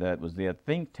that was their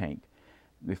think tank,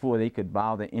 before they could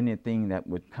bother anything that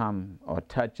would come or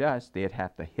touch us, they'd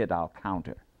have to hit our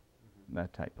counter,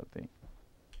 that type of thing.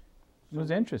 It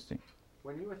was interesting.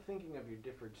 When you were thinking of your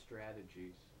different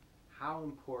strategies, how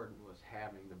important was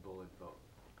having the bullet vote?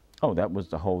 Oh, that was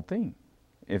the whole thing.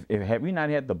 Had we not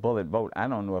had the bullet vote, I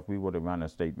don't know if we would have run a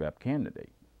state rep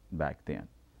candidate back then,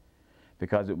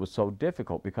 because it was so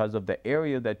difficult because of the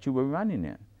area that you were running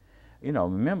in. You know,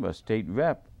 remember, a state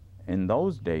rep in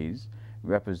those days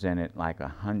represented like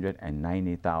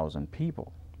 190,000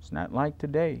 people. It's not like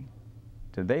today.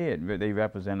 Today, they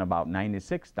represent about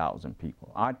 96,000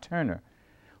 people. Art Turner,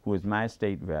 who is my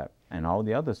state rep, and all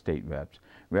the other state reps,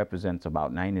 represents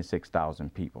about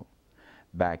 96,000 people.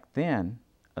 Back then,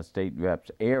 a state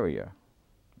rep's area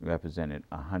represented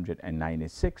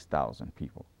 196,000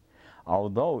 people.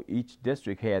 Although each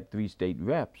district had 3 state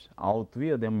reps, all 3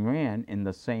 of them ran in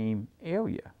the same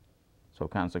area. So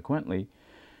consequently,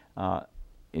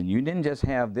 you didn't just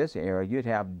have this area, you'd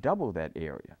have double that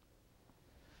area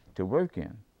to work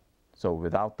in. So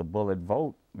without the bullet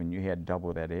vote, when you had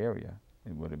double that area,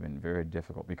 it would have been very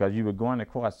difficult because you were going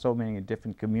across so many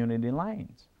different community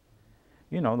lines.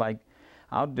 You know, like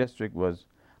our district was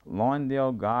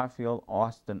Lawndale, Garfield,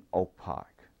 Austin, Oak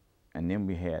Park. And then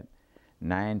we had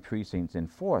 9 precincts in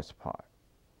Forest Park.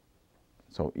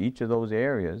 So each of those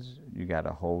areas, you got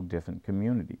a whole different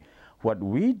community. What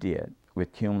we did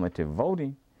with cumulative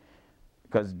voting,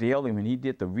 because Daley, when he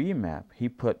did the remap, he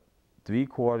put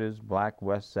 3/4 black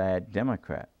West Side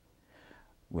Democrat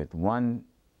with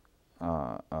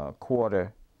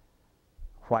 1/4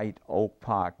 white Oak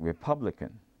Park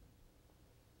Republican.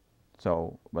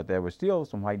 So, but there were still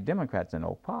some white Democrats in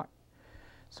Oak Park.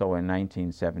 So in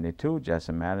 1972,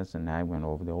 Jesse Madison and I went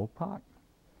over to Oak Park.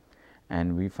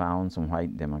 And we found some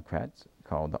white Democrats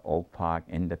called the Oak Park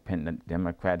Independent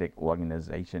Democratic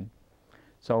Organization.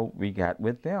 So we got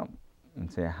with them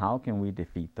and said, how can we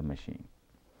defeat the machine?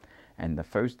 And the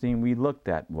first thing we looked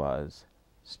at was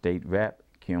state rep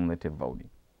cumulative voting.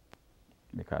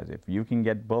 Because if you can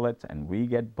get bullets and we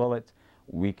get bullets,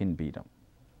 we can beat them.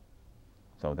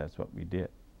 So that's what we did.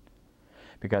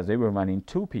 Because they were running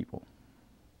 2 people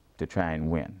to try and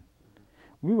win.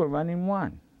 We were running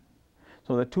 1.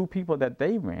 So the 2 people that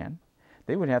they ran,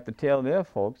 they would have to tell their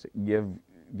folks, give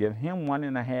him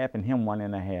 1.5 and him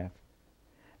 1.5.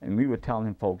 And we were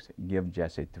telling folks, give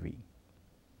Jesse 3.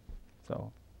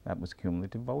 So that was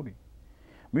cumulative voting.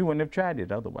 We wouldn't have tried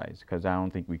it otherwise, because I don't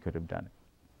think we could have done it.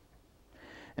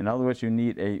 In other words,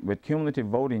 with cumulative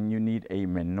voting, you need a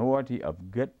minority of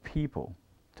good people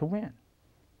to win.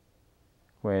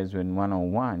 Whereas in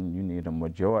 1-on-1, you need a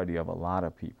majority of a lot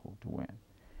of people to win,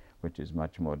 which is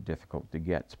much more difficult to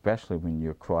get, especially when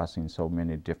you're crossing so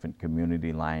many different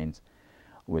community lines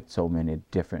with so many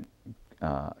different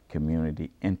community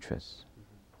interests.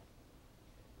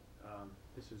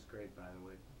 This is great, by the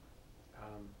way.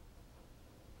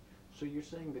 So you're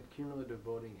saying that cumulative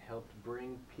voting helped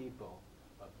bring people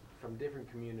from different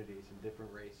communities and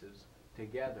different races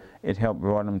together? It helped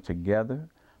bring them together,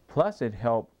 plus it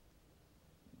helped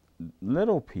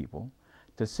little people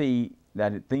to see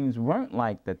that things weren't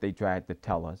like that they tried to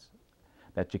tell us,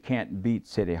 that you can't beat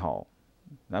City Hall.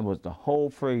 That was the whole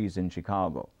phrase in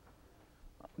Chicago.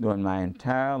 During my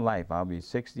entire life, I'll be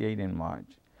 68 in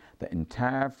March, the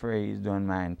entire phrase during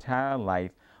my entire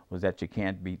life was that you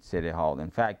can't beat City Hall. In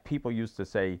fact, people used to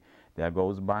say, there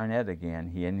goes Barnett again,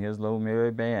 he and his little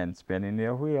merry band spinning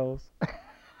their wheels.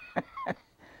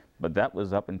 But that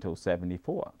was up until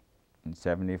 74. In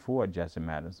 74, Jesse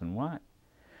Madison won.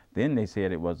 Then they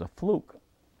said it was a fluke.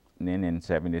 And then in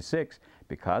 76,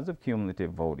 because of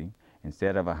cumulative voting,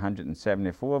 instead of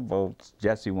 174 votes,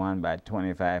 Jesse won by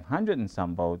 2,500 and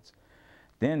some votes.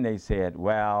 Then they said,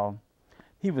 well,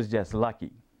 he was just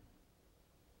lucky.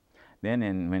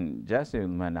 Then when Jesse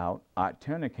went out, Art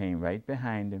Turner came right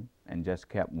behind him and just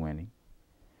kept winning.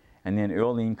 And then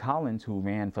Earlene Collins, who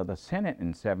ran for the Senate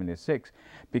in 76,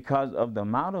 because of the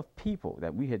amount of people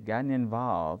that we had gotten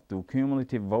involved through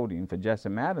cumulative voting for Jesse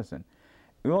Madison,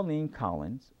 Earlene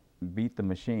Collins beat the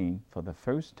machine for the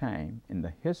first time in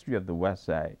the history of the West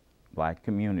Side black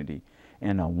community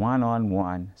in a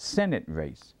one-on-one Senate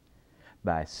race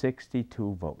by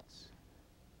 62 votes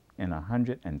in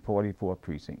 144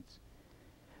 precincts.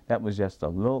 That was just a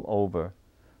little over,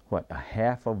 what, a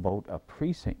half a vote a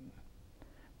precinct.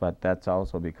 But that's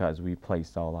also because we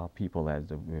placed all our people as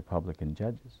the Republican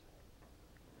judges.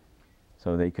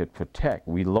 So they could protect.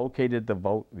 We located the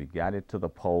vote, we got it to the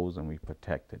polls, and we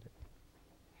protected it.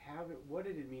 What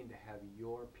did it mean to have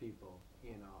your people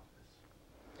in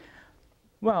office?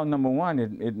 Well, number one,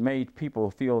 it made people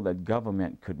feel that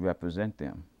government could represent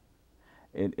them.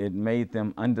 It made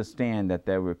them understand that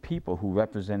there were people who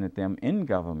represented them in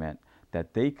government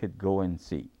that they could go and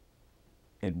see.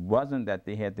 It wasn't that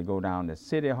they had to go down to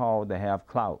City Hall to have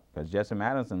clout, because Jesse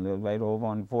Madison lived right over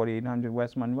on 4800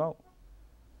 West Monroe.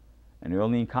 And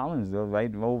Earlene Collins lived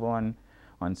right over on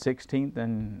 16th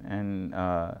and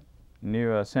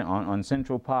on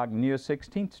Central Park near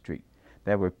 16th Street.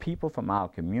 There were people from our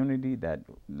community that,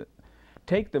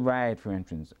 take the riot, for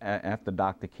instance, after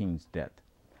Dr. King's death.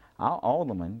 Our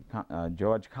alderman,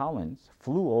 George Collins,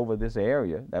 flew over this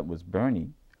area that was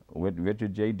burning with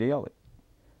Richard J. Daley.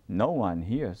 no one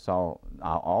here saw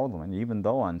our alderman, even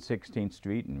though on 16th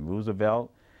Street and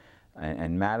Roosevelt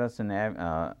and Madison,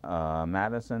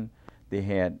 they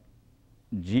had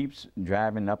Jeeps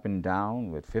driving up and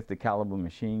down with 50 caliber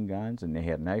machine guns, and they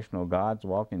had National Guards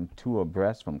walking two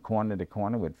abreast from corner to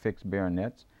corner with fixed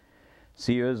bayonets.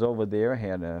 Sears over there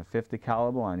had a 50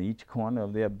 caliber on each corner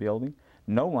of their building.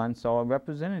 No one saw a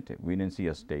representative. We didn't see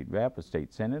a state rep, a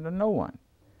state senator, no one.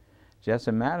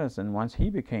 Jesse Madison, once he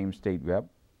became state rep,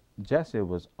 Jesse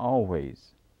was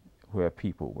always where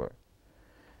people were.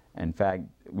 In fact,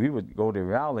 we would go to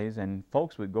rallies, and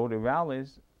folks would go to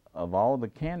rallies of all the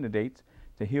candidates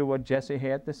to hear what Jesse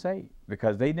had to say,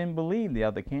 because they didn't believe the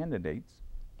other candidates,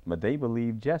 but they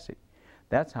believed Jesse.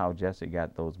 That's how Jesse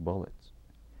got those bullets.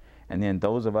 And then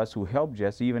those of us who helped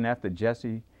Jesse, even after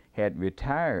Jesse had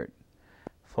retired,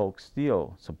 folks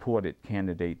still supported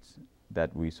candidates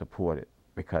that we supported,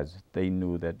 because they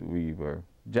knew that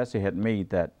Jesse had made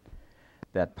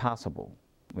that possible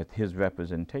with his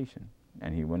representation,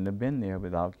 and he wouldn't have been there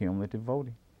without cumulative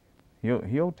voting.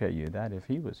 He'll tell you that if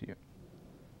he was here.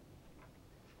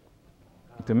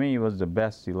 To me, he was the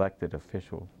best elected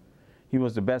official. He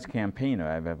was the best campaigner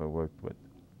I've ever worked with,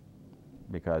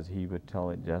 because he would tell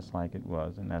it just like it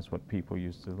was, and that's what people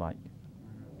used to like.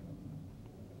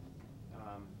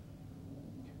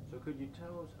 So could you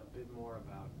tell us a bit more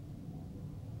about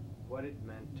what it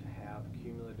meant to have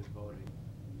cumulative voting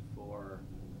for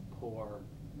poor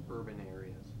urban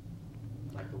areas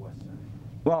like the West Side?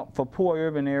 Well, for poor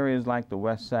urban areas like the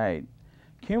West Side,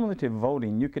 cumulative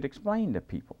voting you could explain to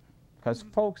people, because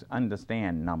folks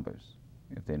understand numbers.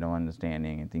 If they don't understand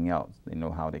anything else, they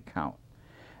know how they count.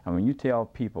 And when you tell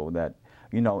people that,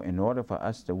 you know, in order for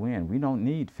us to win, we don't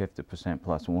need 50%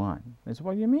 plus one. They say,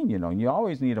 what do you mean? You know, you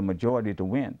always need a majority to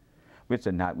win, which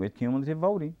are not with cumulative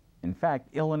voting. In fact,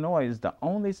 Illinois is the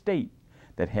only state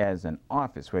that has an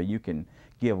office where you can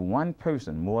give one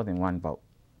person more than one vote,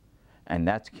 and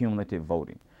that's cumulative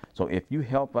voting. So if you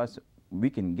help us,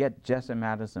 we can get Jesse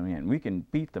Madison in. We can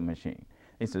beat the machine.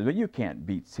 They said, well, you can't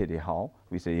beat City Hall.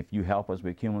 We say, if you help us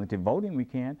with cumulative voting, we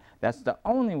can. That's the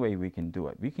only way we can do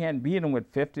it. We can't beat them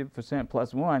with 50%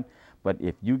 plus one, but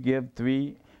if you give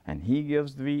 3, and he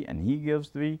gives 3, and he gives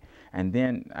 3, and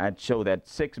then I'd show that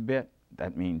 6-bit,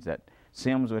 that means that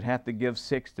Sims would have to give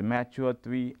 6 to match your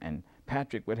 3, and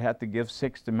Patrick would have to give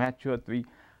 6 to match your 3.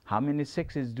 How many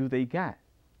 6s do they got?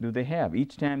 Do they have?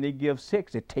 Each time they give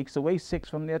 6, it takes away 6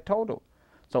 from their total.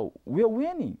 So we're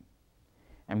winning.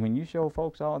 And when you show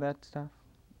folks all that stuff,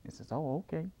 it says, oh,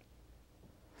 okay.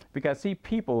 Because see,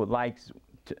 people like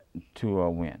to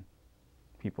win.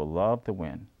 People love to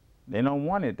win. They don't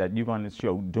want it that you're going to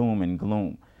show doom and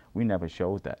gloom. We never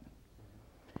showed that.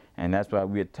 And that's why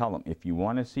we'd tell them, if you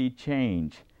want to see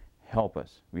change, help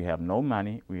us. We have no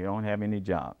money. We don't have any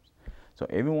jobs. So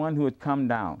everyone who would come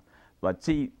down. But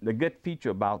see, the good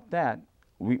feature about that,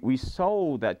 we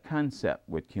sold that concept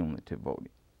with cumulative voting.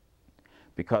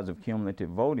 Because of cumulative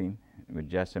voting with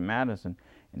Jesse Madison,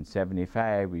 in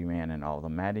 '75 we ran an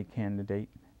automatic candidate.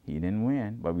 He didn't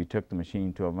win, but we took the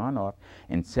machine to a runoff.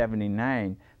 In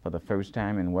 '79, for the first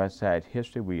time in West Side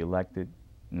history, we elected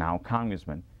now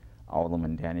Congressman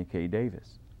Alderman Danny K.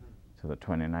 Davis to the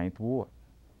 29th Ward.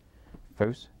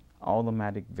 First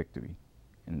automatic victory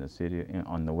in the city,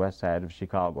 on the west side of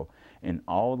Chicago. In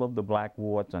all of the black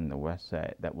wards on the west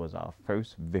side, that was our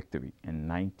first victory in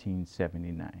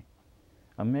 1979.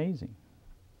 Amazing.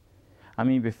 I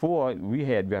mean, before we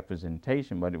had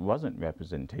representation, but it wasn't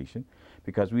representation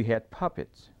because we had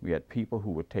puppets. We had people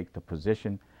who would take the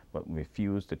position but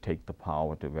refused to take the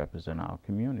power to represent our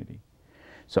community.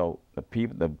 So the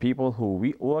people who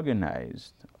we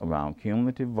organized around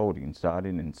cumulative voting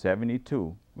started in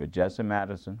 '72 with Jesse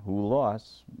Madison, who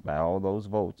lost by all those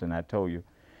votes. And I told you,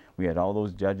 we had all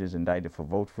those judges indicted for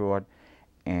vote fraud,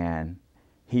 and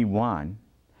he won.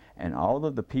 And all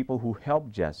of the people who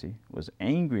helped Jesse was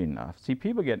angry enough. See,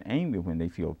 people get angry when they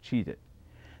feel cheated.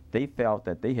 They felt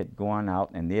that they had gone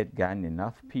out and they had gotten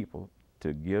enough people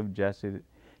to give Jesse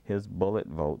his bullet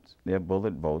votes, their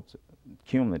bullet votes,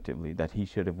 cumulatively, that he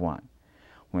should have won.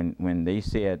 When they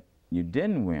said, you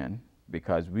didn't win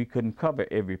because we couldn't cover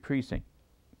every precinct.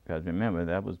 Because remember,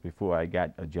 that was before I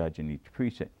got a judge in each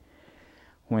precinct.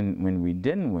 When we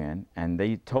didn't win, and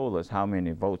they told us how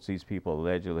many votes these people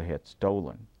allegedly had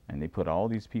stolen, and they put all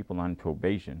these people on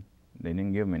probation. They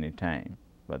didn't give them any time,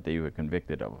 but they were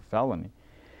convicted of a felony.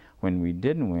 When we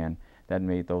didn't win, that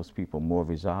made those people more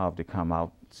resolved to come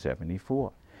out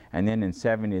 '74. And then in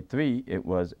 '73, it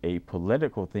was a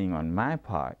political thing on my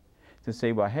part to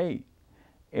say, well, hey,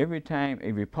 every time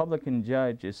a Republican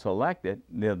judge is selected,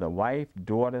 they're the wife,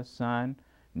 daughter, son,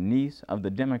 niece of the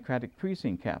Democratic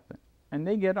precinct captain. And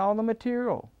they get all the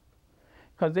material.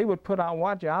 Because they would put our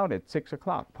watch out at 6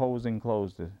 o'clock. Polling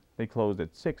closed, they closed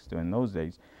at 6 during those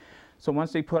days. So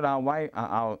once they put our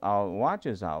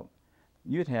watches out,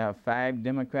 you'd have 5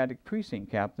 Democratic precinct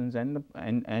captains and the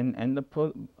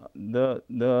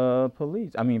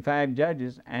police. I mean, 5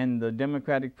 judges and the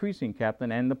Democratic precinct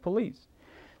captain and the police.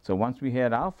 So once we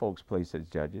had our folks placed as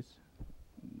judges,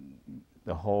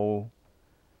 the whole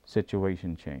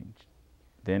situation changed.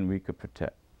 Then we could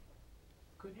protect.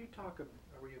 Could you talk,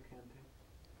 were you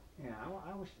Kante? Yeah,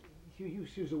 I was, you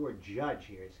use the word judge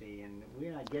here, see, and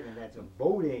we're not getting that's a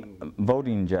voting.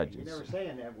 Voting judges. You're never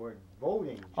saying that word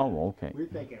voting judge. Oh, okay. We're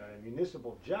thinking of a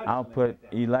municipal judge. I'll something put like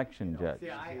that. election judge.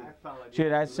 See, I followed you.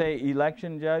 Should I say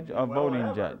election judge or Well, voting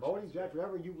whatever, judge? Voting judge,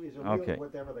 whatever you is a Okay. real,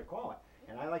 whatever they call it.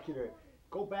 And I'd like you to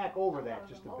go back over that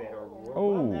just a bit, or run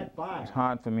Oh, that by. it's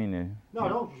hard for me to. No,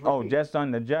 don't Oh, repeat. just on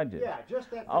the judges. Yeah,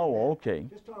 just that. Oh, okay.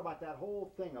 Just talk about that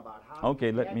whole thing about how.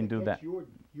 Okay, you let had me to do get that.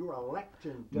 Your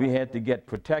election. We done. had to get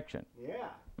protection. Yeah,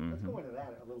 let's go into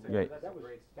that a little bit. Great.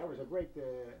 That was a great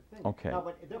thing. Okay. Now,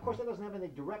 but of course, that doesn't have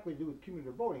anything directly to do with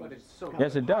cumulative voting. But which it's is so- kind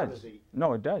Yes, of it part of does. the-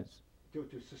 No, it does.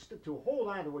 To hold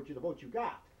on to the vote you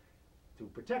got, to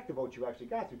protect the vote you actually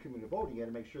got through cumulative voting, you had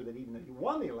to make sure that even if you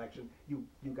won the election, you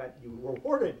were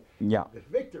awarded Yeah. the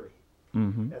victory.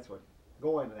 Mm-hmm. That's what.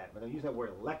 Go into that, but I use that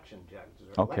word election judge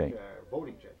or Okay.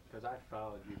 voting judge. Because I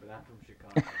followed you, but I'm from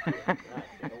Chicago.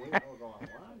 So we were going, what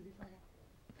is he talking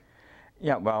about?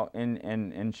 Yeah, well,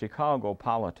 in Chicago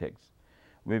politics,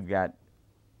 we've got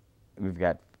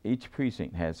each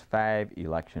precinct has 5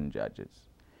 election judges.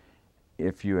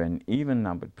 If you're an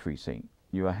even-numbered precinct,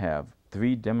 you'll have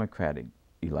 3 Democratic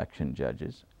election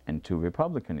judges and 2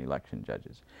 Republican election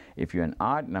judges. If you're an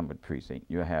odd-numbered precinct,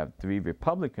 you'll have 3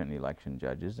 Republican election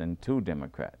judges and 2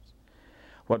 Democrats.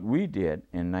 What we did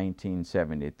in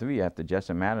 1973, after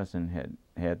Jesse Madison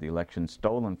had the election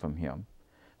stolen from him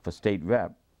for state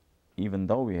rep, even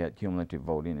though we had cumulative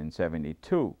voting in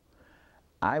 72,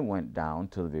 I went down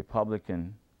to the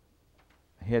Republican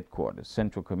headquarters,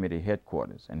 Central Committee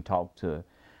headquarters, and talked to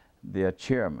their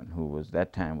chairman, who was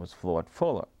that time was Floyd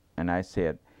Fuller. And I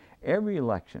said, every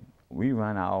election, we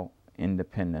run our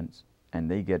independents, and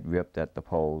they get ripped at the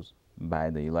polls by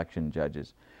the election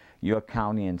judges. Your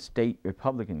county and state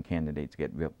Republican candidates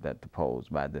get ripped at the polls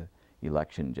by the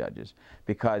election judges.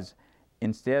 Because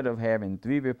instead of having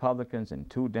 3 Republicans and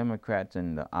 2 Democrats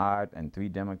in the odd and 3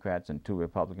 Democrats and 2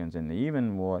 Republicans in the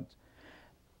even wards,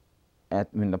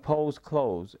 when the polls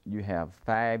close, you have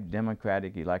 5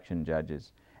 Democratic election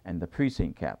judges and the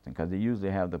precinct captain, because they usually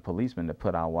have the policemen to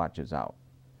put our watches out.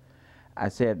 I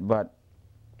said, but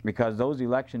because those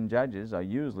election judges are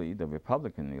usually, the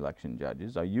Republican election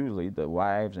judges, are usually the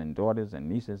wives and daughters and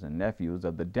nieces and nephews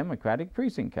of the Democratic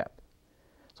precinct captain.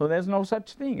 So there's no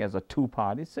such thing as a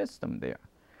 2-party system there.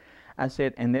 I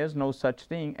said, and there's no such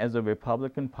thing as a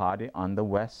Republican Party on the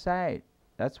West Side.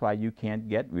 That's why you can't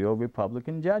get real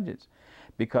Republican judges,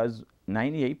 because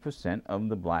 98% of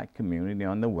the black community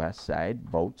on the West Side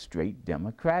vote straight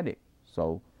Democratic.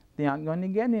 So they aren't going to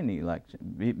get any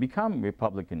election, become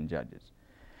Republican judges.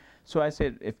 So I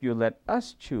said, if you let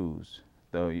us choose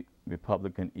the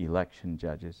Republican election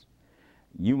judges,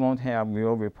 you won't have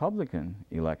real Republican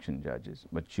election judges,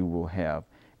 but you will have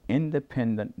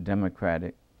independent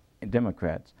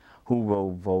Democrats who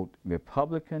will vote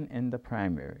Republican in the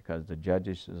primary, because the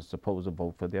judges are supposed to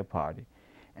vote for their party,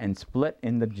 and split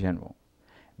in the general,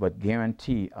 but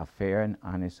guarantee a fair and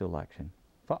honest election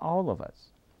for all of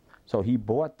us. So he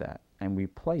bought that, and we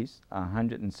placed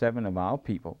 107 of our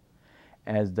people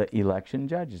as the election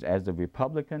judges, as the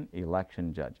Republican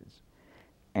election judges.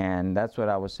 And that's what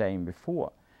I was saying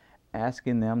before.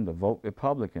 Asking them to vote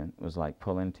Republican was like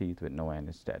pulling teeth with no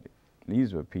anesthetic.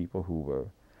 These were people who were,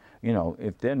 you know,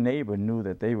 if their neighbor knew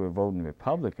that they were voting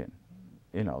Republican,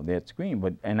 you know, they'd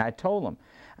scream. And I told them,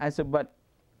 I said, but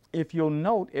if you'll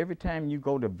note, every time you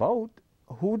go to vote,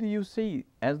 who do you see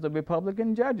as the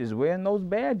Republican judges wearing those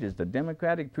badges? The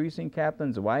Democratic precinct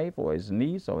captain's wife or his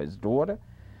niece or his daughter?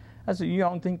 I said, you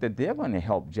don't think that they're going to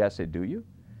help Jesse, do you?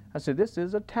 I said, this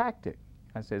is a tactic.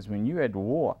 I said, when you're at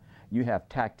war, you have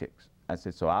tactics. I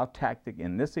said, so our tactic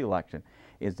in this election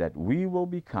is that we will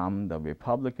become the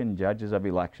Republican judges of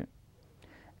election.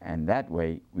 And that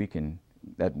way, we can,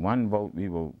 that one vote, we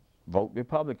will vote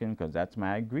Republican, because that's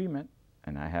my agreement,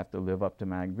 and I have to live up to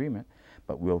my agreement,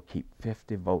 but we'll keep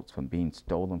 50 votes from being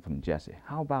stolen from Jesse.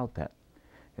 How about that?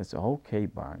 I said, okay,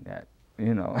 Barnett,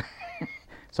 you know.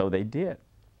 So they did.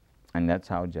 And that's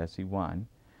how Jesse won,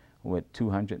 with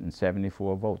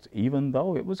 274 votes, even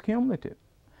though it was cumulative.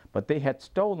 But they had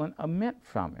stolen a mint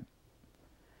from him.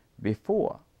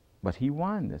 before, but he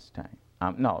won this time.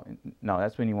 No,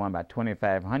 that's when he won by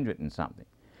 2,500 and something,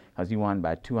 because he won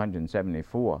by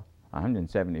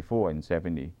 174 in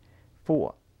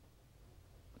 74.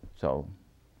 So.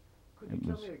 Could you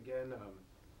tell me again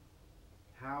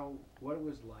what it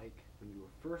was like when you were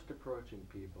first approaching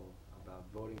people about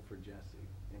voting for Jesse,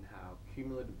 and how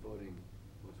cumulative voting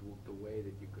was the way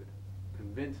that you could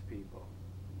convince people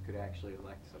you could actually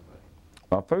elect somebody?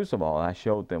 Well, first of all, I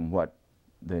showed them what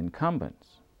the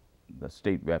incumbents, the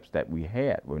state reps that we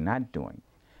had, were not doing,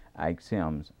 Ike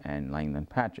Sims and Langland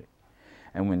Patrick.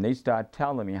 And when they started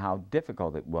telling me how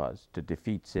difficult it was to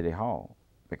defeat City Hall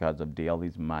because of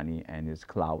Daley's money and his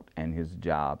clout and his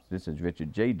jobs, this is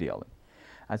Richard J. Daley,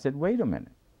 I said, wait a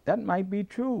minute, that might be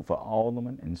true for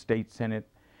aldermen and state senate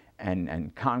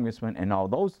and congressmen and all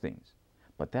those things,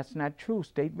 but that's not true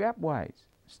state rep-wise.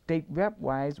 State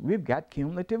rep-wise, we've got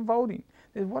cumulative voting.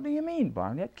 They said, what do you mean,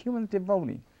 Barnett, cumulative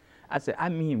voting? I said, I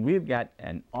mean, we've got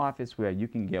an office where you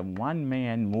can give one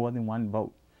man more than one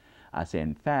vote. I said,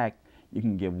 in fact, you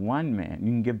can give one man,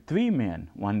 you can give 3 men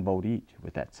 1 vote each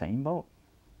with that same vote.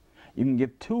 You can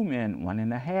give 2 men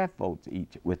 1.5 votes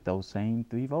each with those same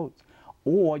 3 votes.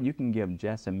 Or you can give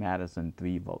Jesse Madison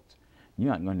 3 votes.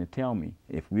 You're not going to tell me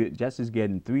if Jesse's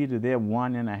getting 3 to their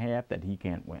 1.5 that he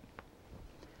can't win.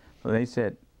 So they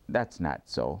said, that's not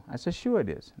so. I said, sure it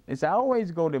is. It's I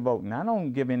always go to voting. I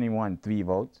don't give anyone 3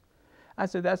 votes. I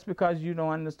said, that's because you don't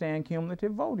understand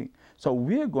cumulative voting. So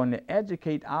we're going to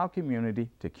educate our community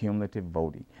to cumulative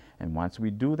voting. And once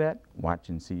we do that, watch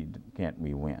and see, can't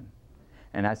we win?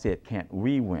 And I said, can't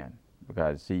we win?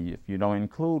 Because, see, if you don't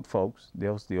include folks,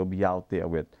 they'll still be out there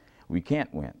with, we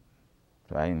can't win.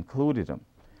 So I included them.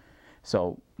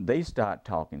 So they start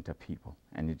talking to people,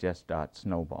 and it just starts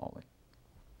snowballing.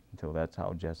 So that's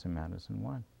how Jesse Madison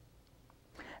won.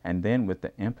 And then with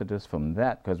the impetus from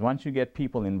that, because once you get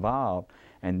people involved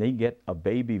and they get a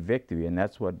baby victory, and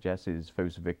that's what Jesse's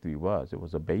first victory was. It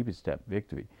was a baby step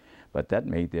victory. But that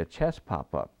made their chest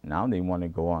pop up. Now they want to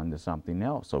go on to something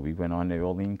else. So we went on to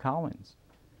Earlene Collins.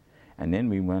 And then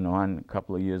we went on a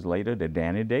couple of years later to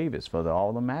Danny Davis for the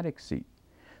automatic seat.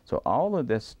 So all of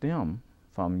this stemmed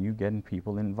from you getting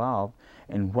people involved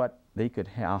in what they could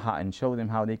have, and show them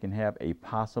how they can have a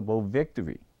possible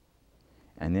victory.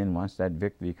 And then once that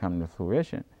victory comes to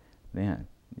fruition, then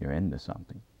you're into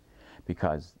something.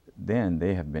 Because then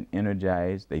they have been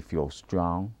energized, they feel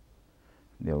strong,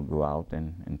 they'll go out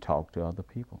and talk to other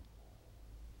people.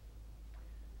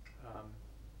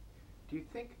 Do you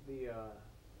think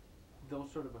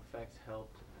those sort of effects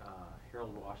helped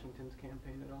Harold Washington's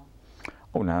campaign at all?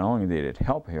 Oh, not only did it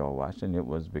help Harold Washington, it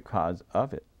was because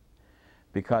of it.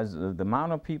 Because of the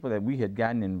amount of people that we had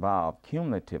gotten involved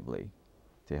cumulatively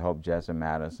to help Jesse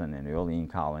Madison and Earlene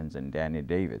Collins and Danny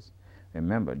Davis.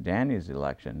 Remember, Danny's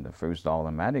election, the first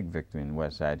automatic victory in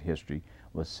West Side history,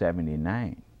 was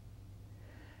 79.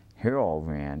 Harold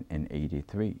ran in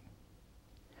 83.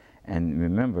 And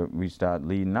remember, we started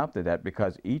leading up to that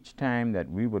because each time that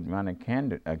we would run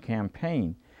a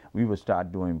campaign, we would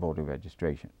start doing voter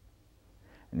registration.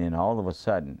 And then all of a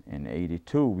sudden, in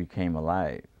 82, we came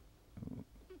alive.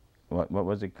 What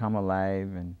was it? Come Alive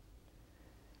and...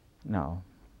 No.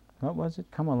 What was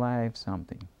it? Come Alive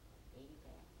something.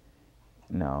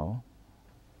 No.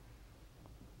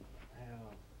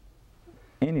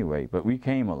 Anyway, but we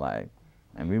came alive.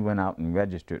 And we went out and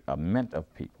registered a mint of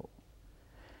people.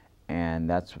 And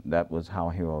that was how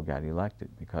Harold got elected.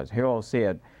 Because Harold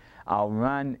said, I'll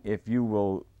run if you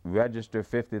will register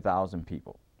 50,000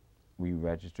 people. We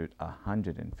registered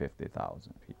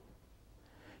 150,000 people.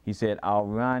 He said, I'll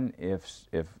run if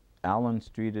Alan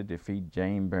Streeter defeat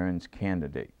Jane Burns'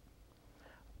 candidate.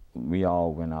 We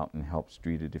all went out and helped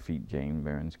Streeter defeat Jane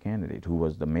Burns' candidate, who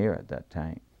was the mayor at that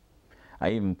time. I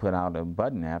even put out a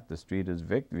button after Streeter's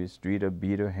victory, Streeter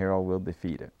beat her, Harold will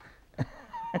defeat her. It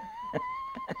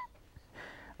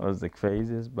was the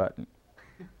craziest button,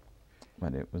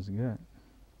 but it was good.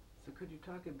 So could you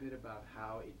talk a bit about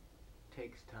how it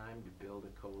takes time to build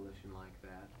a coalition like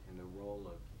that, and the role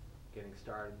of getting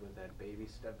started with that baby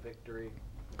step victory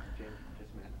Jim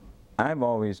just mentioned? I've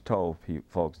always told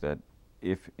folks that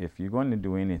if you're going to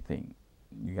do anything,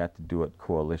 you got to do it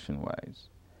coalition-wise.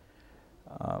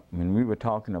 When we were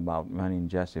talking about running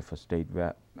Jesse for state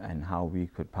rep and how we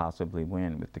could possibly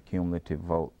win with the cumulative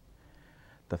vote,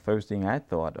 the first thing I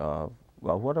thought of,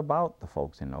 well, what about the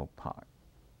folks in Oak Park?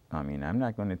 I mean, I'm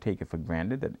not going to take it for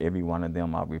granted that every one of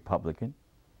them are Republican.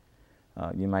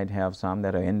 You might have some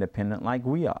that are independent like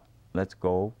we are. Let's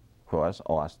go across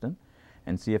Austin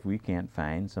and see if we can't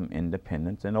find some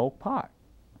independents in Oak Park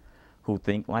who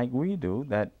think like we do,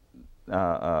 that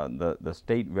the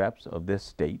state reps of this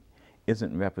state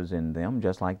isn't representing them,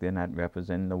 just like they're not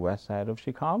representing the west side of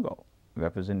Chicago.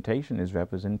 Representation is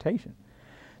representation.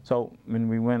 So when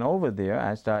we went over there,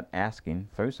 I started asking.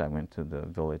 First I went to the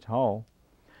village hall,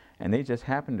 and they just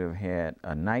happened to have had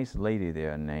a nice lady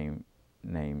there named,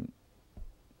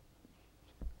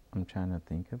 I'm trying to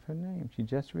think of her name. She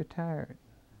just retired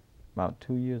about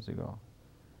 2 years ago.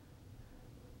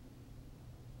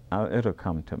 It'll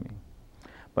come to me.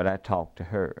 But I talked to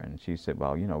her, and she said,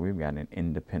 well, you know, we've got an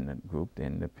independent group, the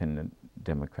Independent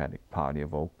Democratic Party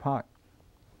of Oak Park.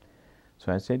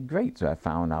 So I said, great. So I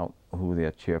found out who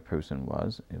their chairperson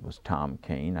was. It was Tom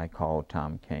Kane. I called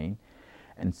Tom Kane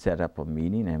and set up a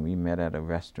meeting, and we met at a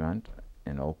restaurant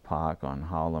in Oak Park on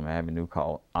Harlem Avenue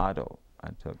called Otto. I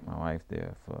took my wife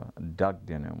there for a duck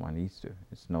dinner one Easter.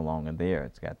 It's no longer there.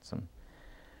 It's got some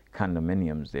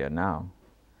condominiums there now.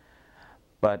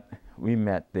 But we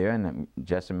met there, and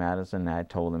Jesse Madison and I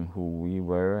told him who we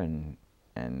were, and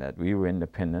that we were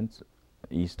independents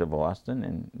east of Austin,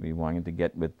 and we wanted to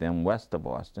get with them west of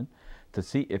Austin to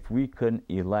see if we couldn't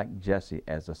elect Jesse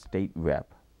as a state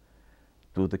rep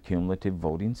through the cumulative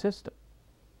voting system.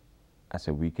 I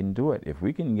said, we can do it. If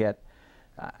we can get,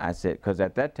 I said, because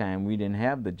at that time we didn't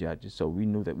have the judges, so we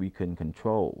knew that we couldn't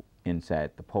control inside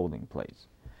the polling place.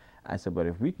 I said, but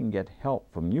if we can get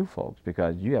help from you folks,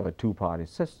 because you have a two-party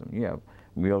system, you have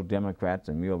real Democrats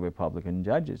and real Republican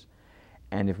judges,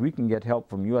 and if we can get help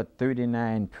from your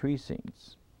 39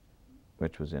 precincts,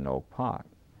 which was in Oak Park,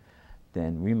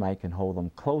 then we might can hold them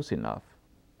close enough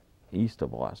east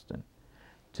of Austin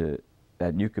to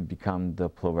that you could become the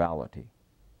plurality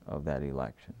of that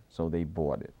election. So they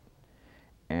bought it.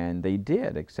 And they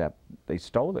did, except they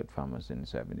stole it from us in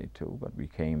 '72, but we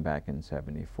came back in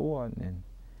 '74, and then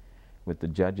with the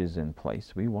judges in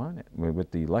place, we won it.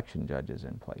 With the election judges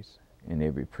in place in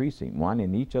every precinct, one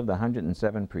in each of the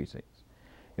 107 precincts.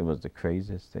 It was the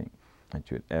craziest thing that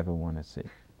you'd ever want to see.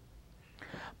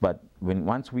 But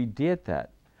once we did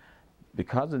that,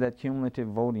 because of that cumulative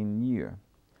voting year,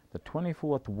 the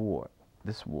 24th ward,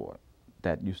 this ward,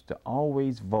 that used to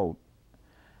always vote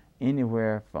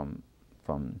anywhere from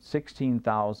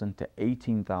 16,000 to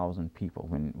 18,000 people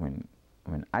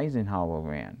when Eisenhower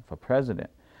ran for president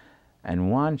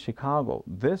and won Chicago,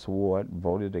 this ward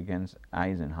voted against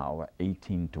Eisenhower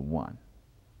 18-1,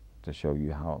 to show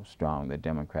you how strong the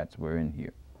Democrats were in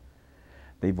here.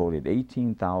 They voted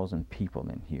 18,000 people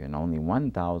in here, and only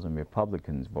 1,000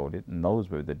 Republicans voted, and those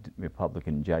were the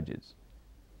Republican judges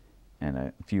and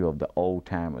a few of the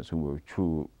old-timers who were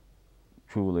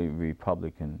truly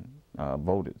Republican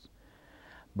voters.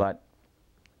 But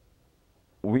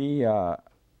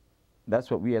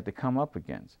that's what we had to come up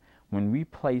against. When we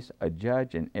place a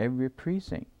judge in every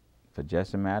precinct, for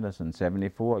Jesse Madison's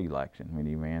 '74 election, when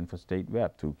he ran for state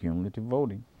rep through cumulative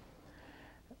voting,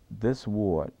 this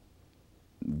ward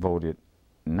voted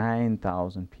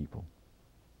 9,000 people,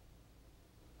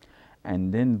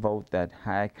 and then vote that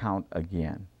high count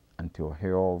again until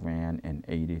Harold ran in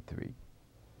 '83.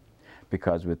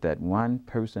 Because with that one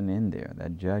person in there,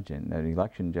 that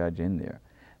election judge in there,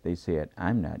 they said,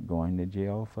 I'm not going to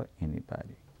jail for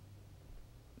anybody.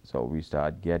 So we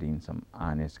started getting some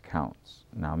honest counts.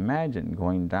 Now imagine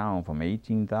going down from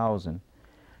 18,000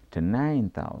 to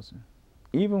 9,000.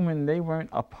 Even when they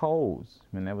weren't opposed,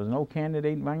 when there was no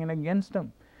candidate running against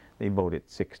them, they voted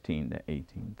 16 to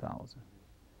 18,000.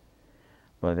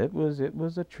 But it was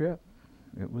a trip.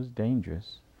 It was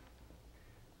dangerous.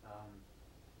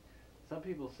 Some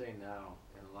people say now,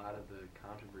 and a lot of the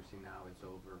controversy now is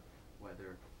over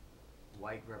whether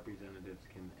white representatives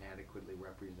can adequately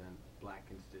represent black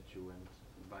constituents,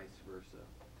 and vice versa.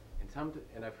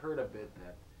 And I've heard a bit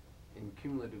that in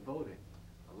cumulative voting,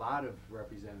 a lot of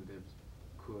representatives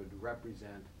could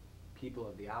represent people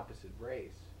of the opposite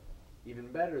race even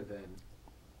better than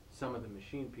some of the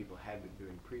machine people had been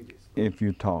doing previously. If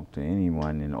you talk to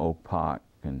anyone in Oak Park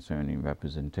concerning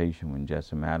representation when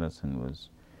Jesse Madison was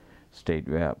state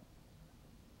rep,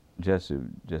 Jesse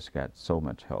just got so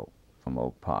much help from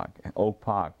Oak Park. Oak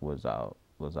Park was our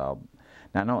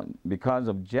now no, because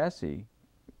of Jesse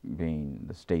being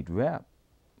the state rep,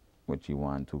 which he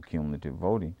won through cumulative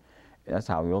voting, that's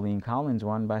how Eileen Collins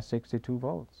won by 62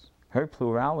 votes. Her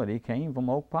plurality came from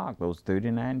Oak Park, those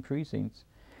 39 precincts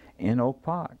in Oak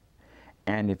Park.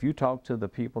 And if you talk to the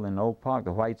people in Oak Park,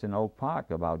 the whites in Oak Park,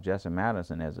 about Jesse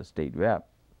Madison as a state rep,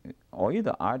 or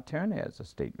either Art Turner as a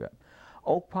state rep,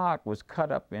 Oak Park was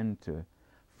cut up into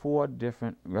 4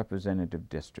 different representative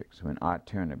districts when Art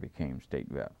Turner became state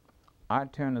rep.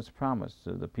 Art Turner's promise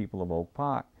to the people of Oak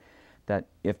Park that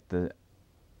if the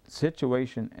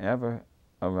situation ever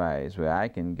arises where I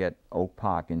can get Oak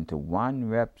Park into 1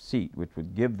 rep seat, which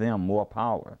would give them more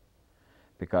power,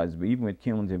 because even with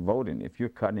cumulative voting, if you're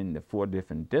cut into 4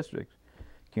 different districts,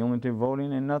 cumulative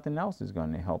voting and nothing else is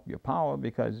going to help your power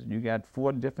because you got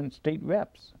 4 different state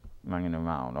reps running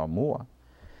around or more.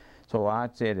 So I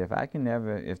said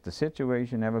if the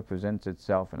situation ever presents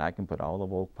itself and I can put all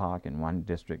of Oak Park in one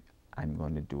district, I'm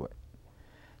going to do it.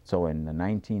 So in the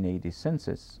 1980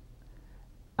 census,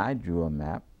 I drew a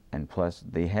map, and plus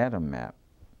they had a map.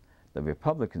 The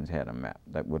Republicans had a map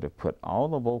that would have put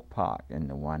all of Oak Park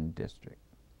into one district.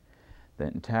 The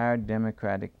entire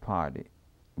Democratic Party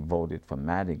voted for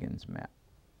Madigan's map.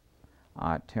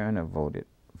 Art Turner voted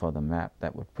for the map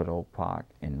that would put Oak Park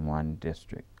in one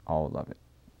district, all of it.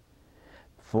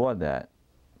 For that,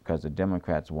 because the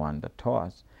Democrats won the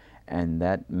toss, and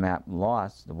that map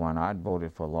lost, the one Art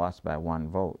voted for lost by 1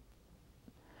 vote,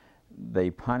 they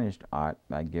punished Art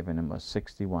by giving him a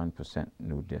 61%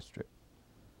 new district.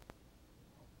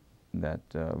 That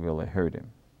really hurt him.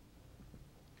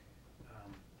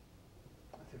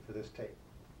 That's it for this tape.